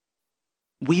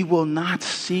 We will not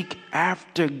seek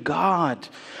after God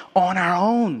on our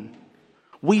own.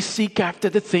 We seek after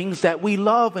the things that we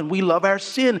love, and we love our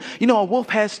sin. You know, a wolf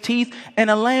has teeth and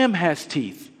a lamb has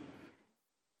teeth.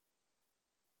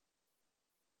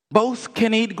 Both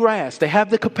can eat grass. They have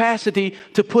the capacity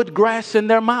to put grass in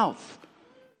their mouth.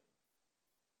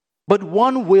 But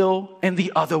one will and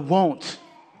the other won't.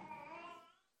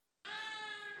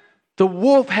 The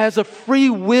wolf has a free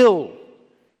will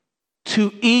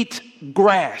to eat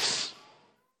grass,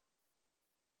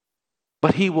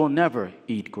 but he will never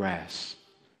eat grass.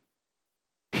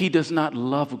 He does not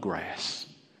love grass.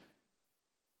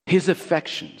 His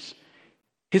affections,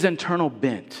 his internal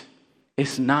bent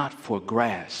is not for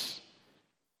grass.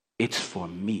 It's for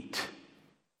meat.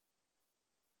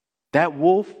 That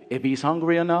wolf, if he's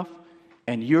hungry enough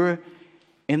and you're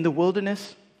in the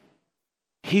wilderness,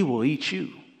 he will eat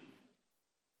you.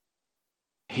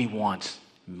 He wants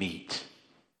meat.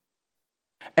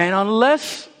 And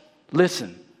unless,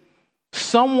 listen,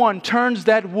 someone turns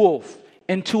that wolf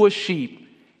into a sheep,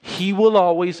 he will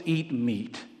always eat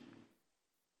meat.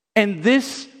 And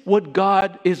this what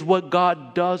God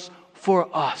does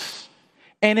for us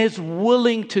and is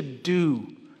willing to do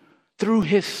through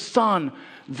his Son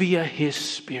via his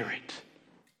Spirit.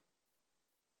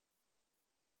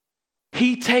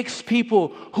 He takes people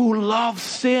who love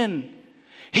sin.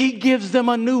 He gives them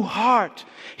a new heart.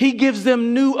 He gives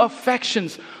them new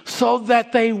affections so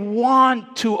that they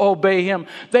want to obey him.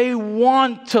 They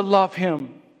want to love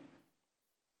him.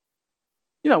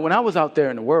 You know, when I was out there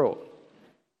in the world,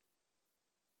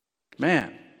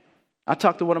 man, I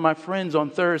talked to one of my friends on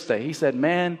Thursday. He said,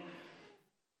 man,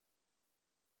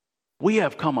 we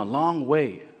have come a long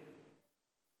way.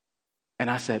 And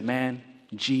I said, man,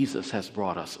 Jesus has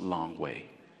brought us a long way.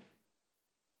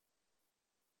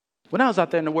 When I was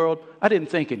out there in the world, I didn't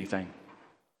think anything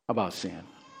about sin.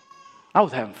 I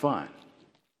was having fun.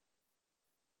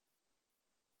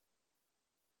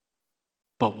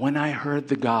 But when I heard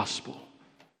the gospel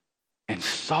and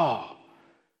saw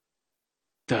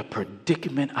the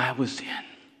predicament I was in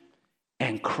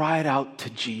and cried out to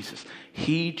Jesus,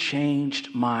 he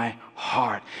changed my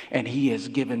heart, and he has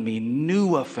given me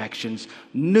new affections,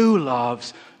 new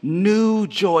loves, new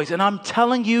joys. And I'm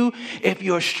telling you, if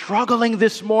you're struggling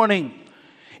this morning,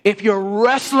 if you're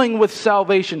wrestling with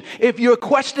salvation, if you're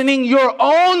questioning your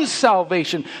own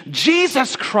salvation,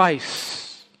 Jesus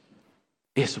Christ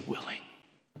is willing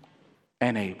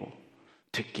and able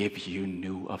to give you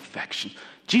new affection.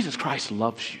 Jesus Christ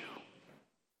loves you.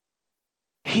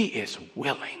 He is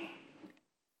willing.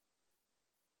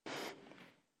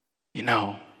 You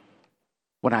know,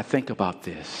 when I think about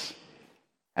this,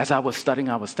 as I was studying,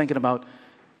 I was thinking about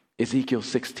Ezekiel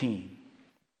 16.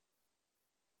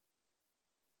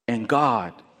 And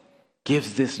God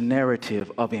gives this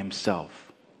narrative of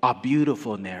himself, a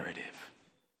beautiful narrative,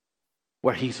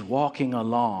 where he's walking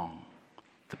along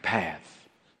the path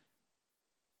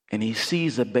and he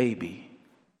sees a baby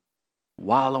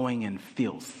wallowing in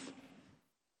filth,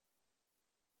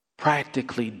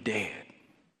 practically dead.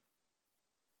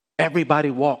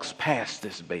 Everybody walks past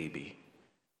this baby.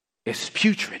 It's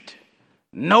putrid.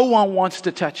 No one wants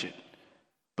to touch it.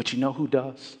 But you know who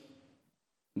does?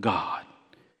 God.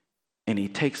 And he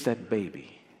takes that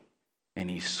baby and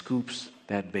he scoops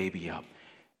that baby up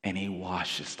and he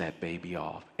washes that baby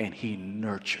off and he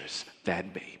nurtures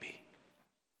that baby.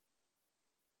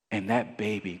 And that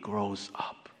baby grows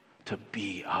up to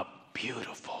be a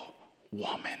beautiful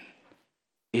woman,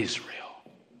 Israel.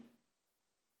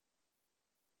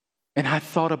 And I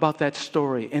thought about that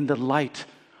story in the light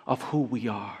of who we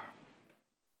are.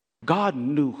 God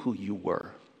knew who you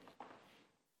were.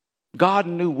 God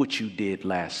knew what you did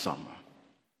last summer.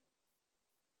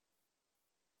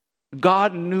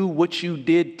 God knew what you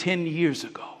did 10 years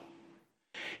ago.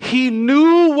 He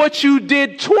knew what you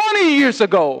did 20 years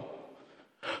ago,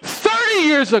 30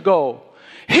 years ago.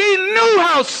 He knew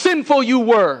how sinful you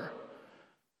were.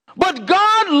 But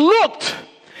God looked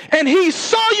and he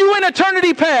saw you in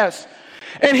eternity past.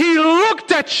 And he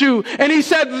looked at you and he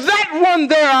said, that one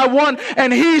there I want.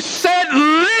 And he said,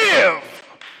 live.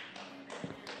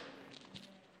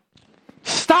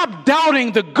 Stop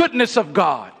doubting the goodness of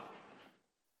God.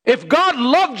 If God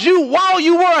loved you while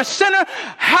you were a sinner,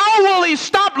 how will he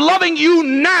stop loving you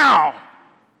now?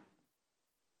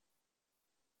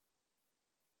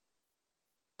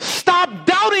 Stop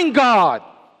doubting God.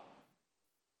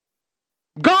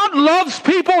 God loves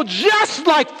people just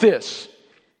like this.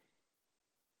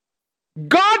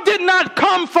 God did not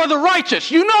come for the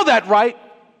righteous. You know that, right?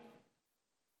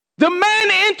 The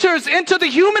man enters into the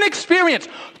human experience,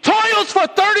 toils for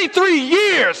 33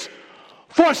 years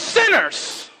for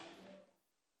sinners.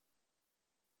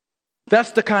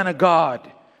 That's the kind of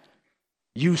God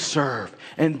you serve.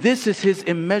 And this is his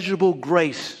immeasurable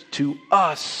grace to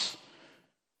us.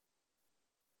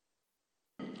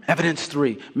 Evidence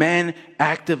 3, man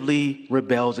actively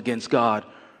rebels against God.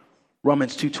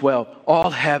 Romans 2:12, all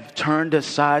have turned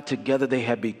aside, together they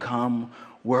have become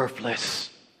worthless.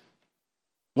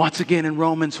 Once again in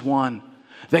Romans 1,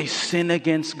 they sin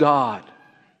against God,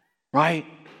 right?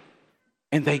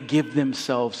 And they give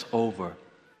themselves over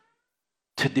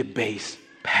to debase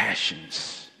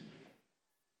passions.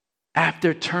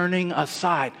 After turning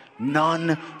aside,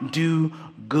 none do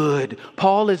good.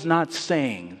 Paul is not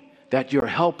saying that your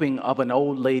helping of an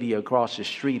old lady across the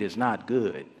street is not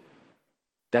good.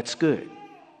 That's good.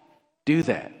 Do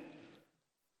that.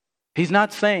 He's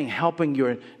not saying helping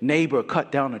your neighbor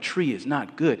cut down a tree is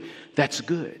not good. That's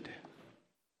good.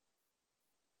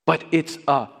 But it's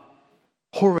a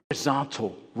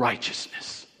horizontal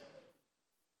righteousness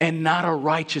and not a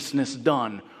righteousness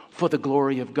done for the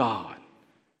glory of God.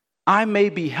 I may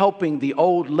be helping the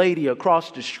old lady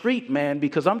across the street, man,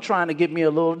 because I'm trying to get me a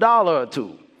little dollar or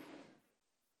two.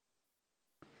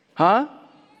 Huh?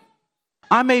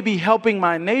 I may be helping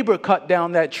my neighbor cut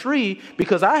down that tree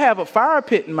because I have a fire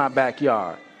pit in my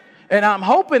backyard. And I'm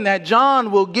hoping that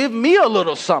John will give me a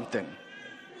little something.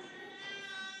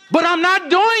 but I'm not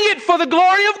doing it for the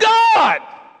glory of God.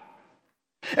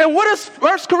 And what does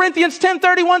 1 Corinthians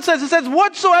 10:31 says? It says,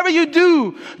 whatsoever you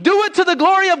do, do it to the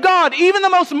glory of God, even the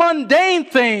most mundane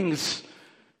things,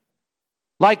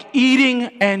 like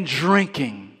eating and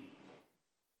drinking.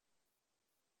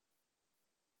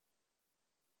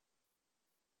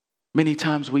 Many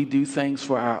times we do things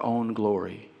for our own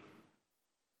glory,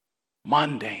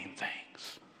 mundane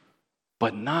things,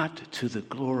 but not to the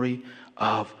glory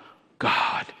of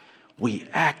God. We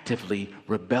actively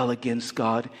rebel against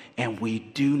God, and we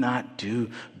do not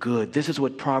do good. This is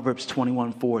what Proverbs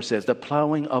 21:4 says. The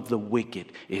plowing of the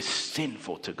wicked is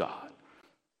sinful to God.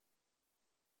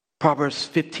 Proverbs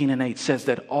 15:8 says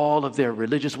that all of their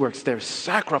religious works, their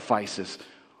sacrifices,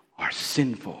 are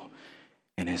sinful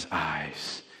in his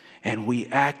eyes. And we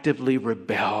actively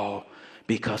rebel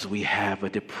because we have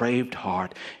a depraved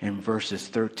heart in verses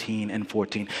 13 and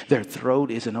 14. Their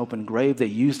throat is an open grave. They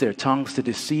use their tongues to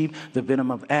deceive. The venom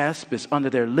of asp is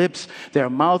under their lips. Their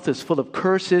mouth is full of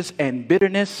curses and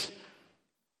bitterness.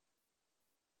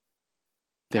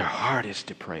 Their heart is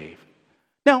depraved.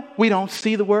 Now, we don't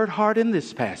see the word heart in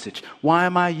this passage. Why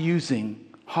am I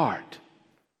using heart?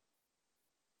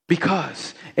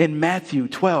 Because in Matthew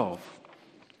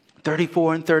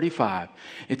 12:34 and 35,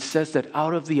 it says that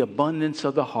out of the abundance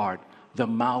of the heart, the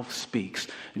mouth speaks.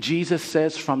 Jesus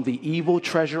says from the evil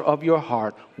treasure of your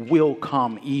heart will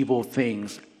come evil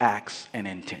things, acts, and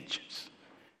intentions.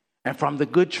 And from the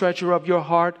good treasure of your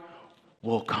heart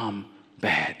will come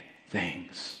bad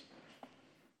things.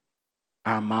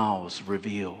 Our mouths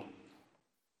reveal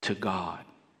to God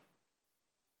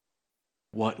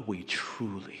what we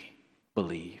truly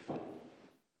believe.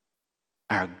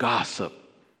 Our gossip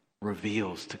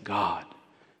reveals to God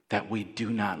that we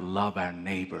do not love our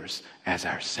neighbors as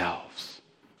ourselves.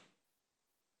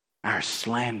 Our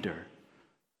slander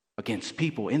against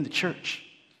people in the church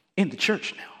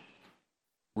now,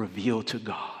 reveal to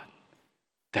God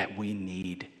that we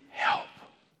need help.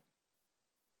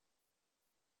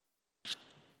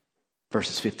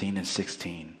 Verses 15 and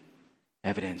 16,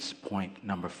 evidence point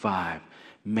number 5.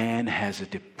 Man has a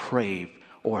depraved,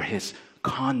 or his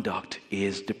conduct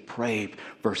is depraved.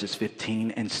 Verses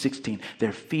 15 and 16.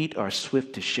 Their feet are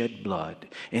swift to shed blood.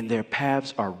 In their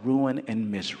paths are ruin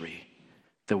and misery.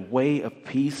 The way of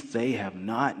peace they have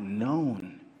not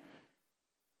known.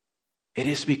 It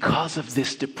is because of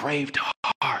this depraved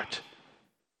heart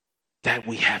that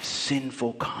we have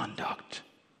sinful conduct.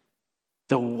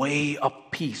 The way of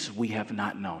peace we have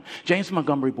not known. James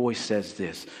Montgomery Boyce says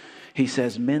this. He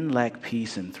says, men lack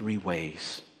peace in 3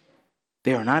 ways.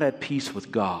 They are not at peace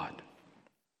with God.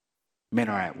 Men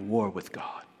are at war with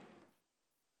God.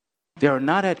 They are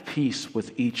not at peace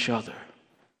with each other.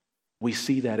 We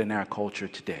see that in our culture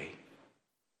today.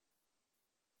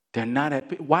 They're not at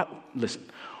peace.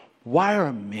 Why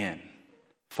are men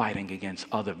fighting against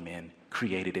other men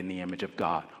created in the image of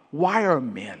God? Why are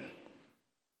men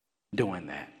doing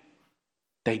that?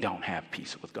 They don't have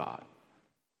peace with God.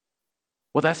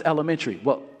 Well, that's elementary.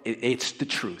 Well, it's the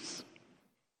truth.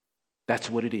 That's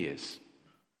what it is.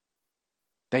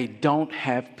 They don't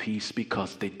have peace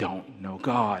because they don't know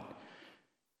God.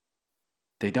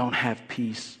 They don't have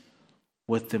peace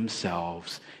with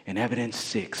themselves. In evidence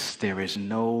 6, there is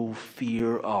no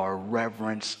fear or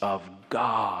reverence of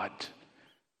God.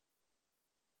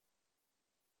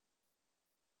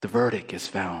 The verdict is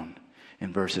found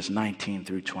in verses 19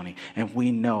 through 20. And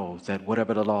we know that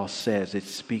whatever the law says, it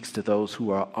speaks to those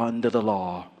who are under the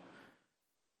law,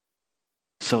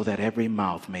 so that every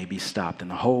mouth may be stopped and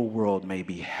the whole world may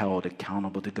be held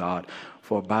accountable to God.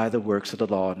 For by the works of the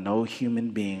law, no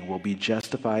human being will be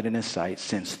justified in his sight,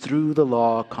 since through the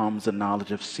law comes the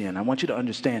knowledge of sin. I want you to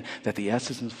understand that the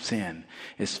essence of sin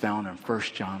is found in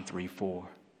 1 John 3:4.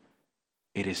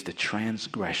 It is the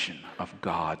transgression of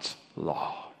God's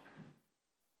law.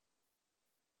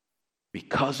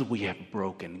 Because we have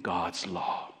broken God's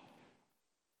law,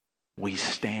 we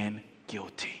stand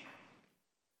guilty.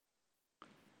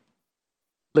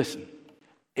 Listen,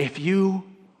 if you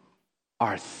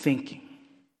are thinking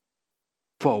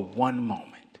for one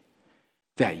moment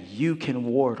that you can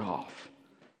ward off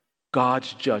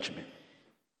God's judgment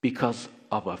because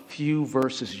of a few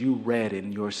verses you read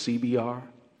in your CBR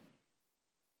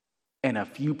and a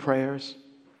few prayers,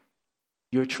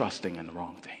 you're trusting in the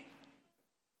wrong thing.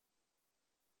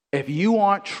 If you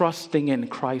aren't trusting in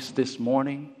Christ this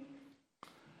morning,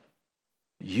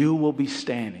 you will be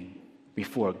standing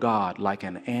before God like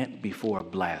an ant before a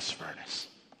blast furnace.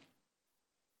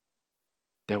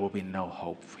 There will be no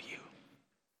hope for you.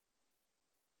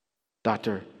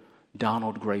 Dr.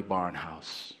 Donald Gray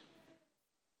Barnhouse,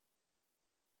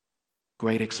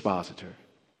 great expositor,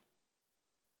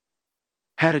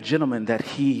 had a gentleman that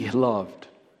he loved.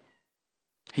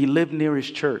 He lived near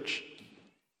his church.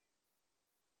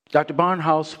 Dr.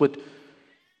 Barnhouse would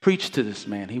preach to this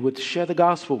man. He would share the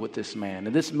gospel with this man.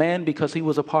 And this man, because he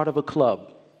was a part of a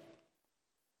club,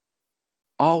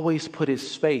 always put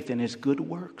his faith in his good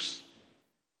works.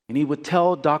 And he would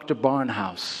tell Dr.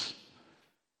 Barnhouse,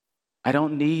 I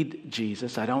don't need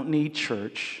Jesus. I don't need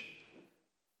church.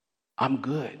 I'm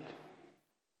good.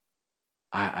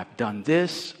 I've done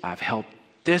this. I've helped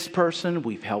this person.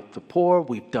 We've helped the poor.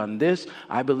 We've done this.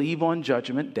 I believe on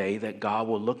Judgment Day that God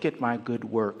will look at my good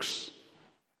works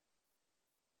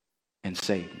and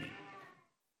save me.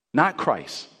 Not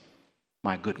Christ,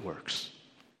 my good works.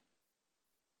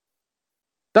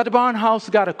 Dr.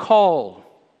 Barnhouse got a call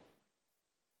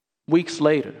weeks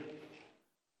later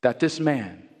that this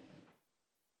man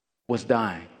was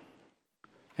dying.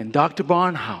 And Dr.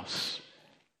 Barnhouse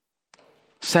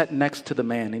sat next to the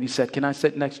man and he said, can I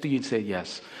sit next to you? He said,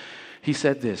 yes. He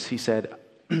said this, he said,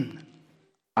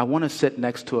 I want to sit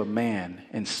next to a man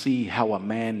and see how a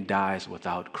man dies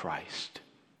without Christ.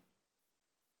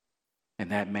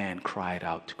 And that man cried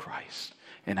out to Christ.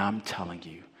 And I'm telling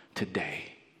you today,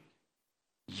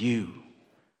 you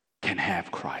can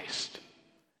have Christ.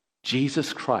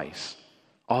 Jesus Christ,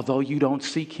 although you don't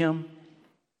seek him,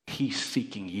 he's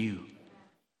seeking you.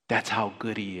 That's how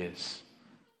good he is.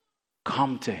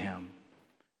 Come to him,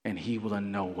 and he will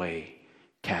in no way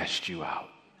cast you out.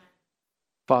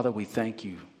 Father, we thank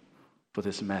you for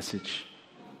this message.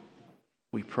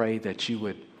 We pray that you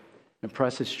would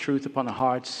impress this truth upon the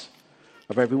hearts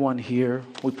of everyone here.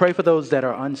 We pray for those that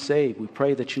are unsaved. We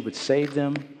pray that you would save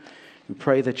them. We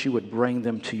pray that you would bring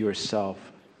them to yourself,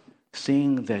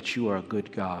 seeing that you are a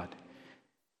good God.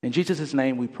 In Jesus'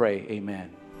 name we pray, amen.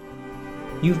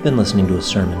 You've been listening to a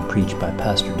sermon preached by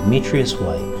Pastor Demetrius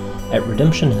White at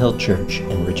Redemption Hill Church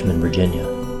in Richmond, Virginia.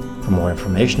 For more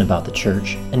information about the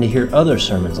church and to hear other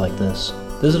sermons like this,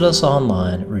 visit us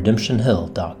online at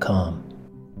redemptionhill.com.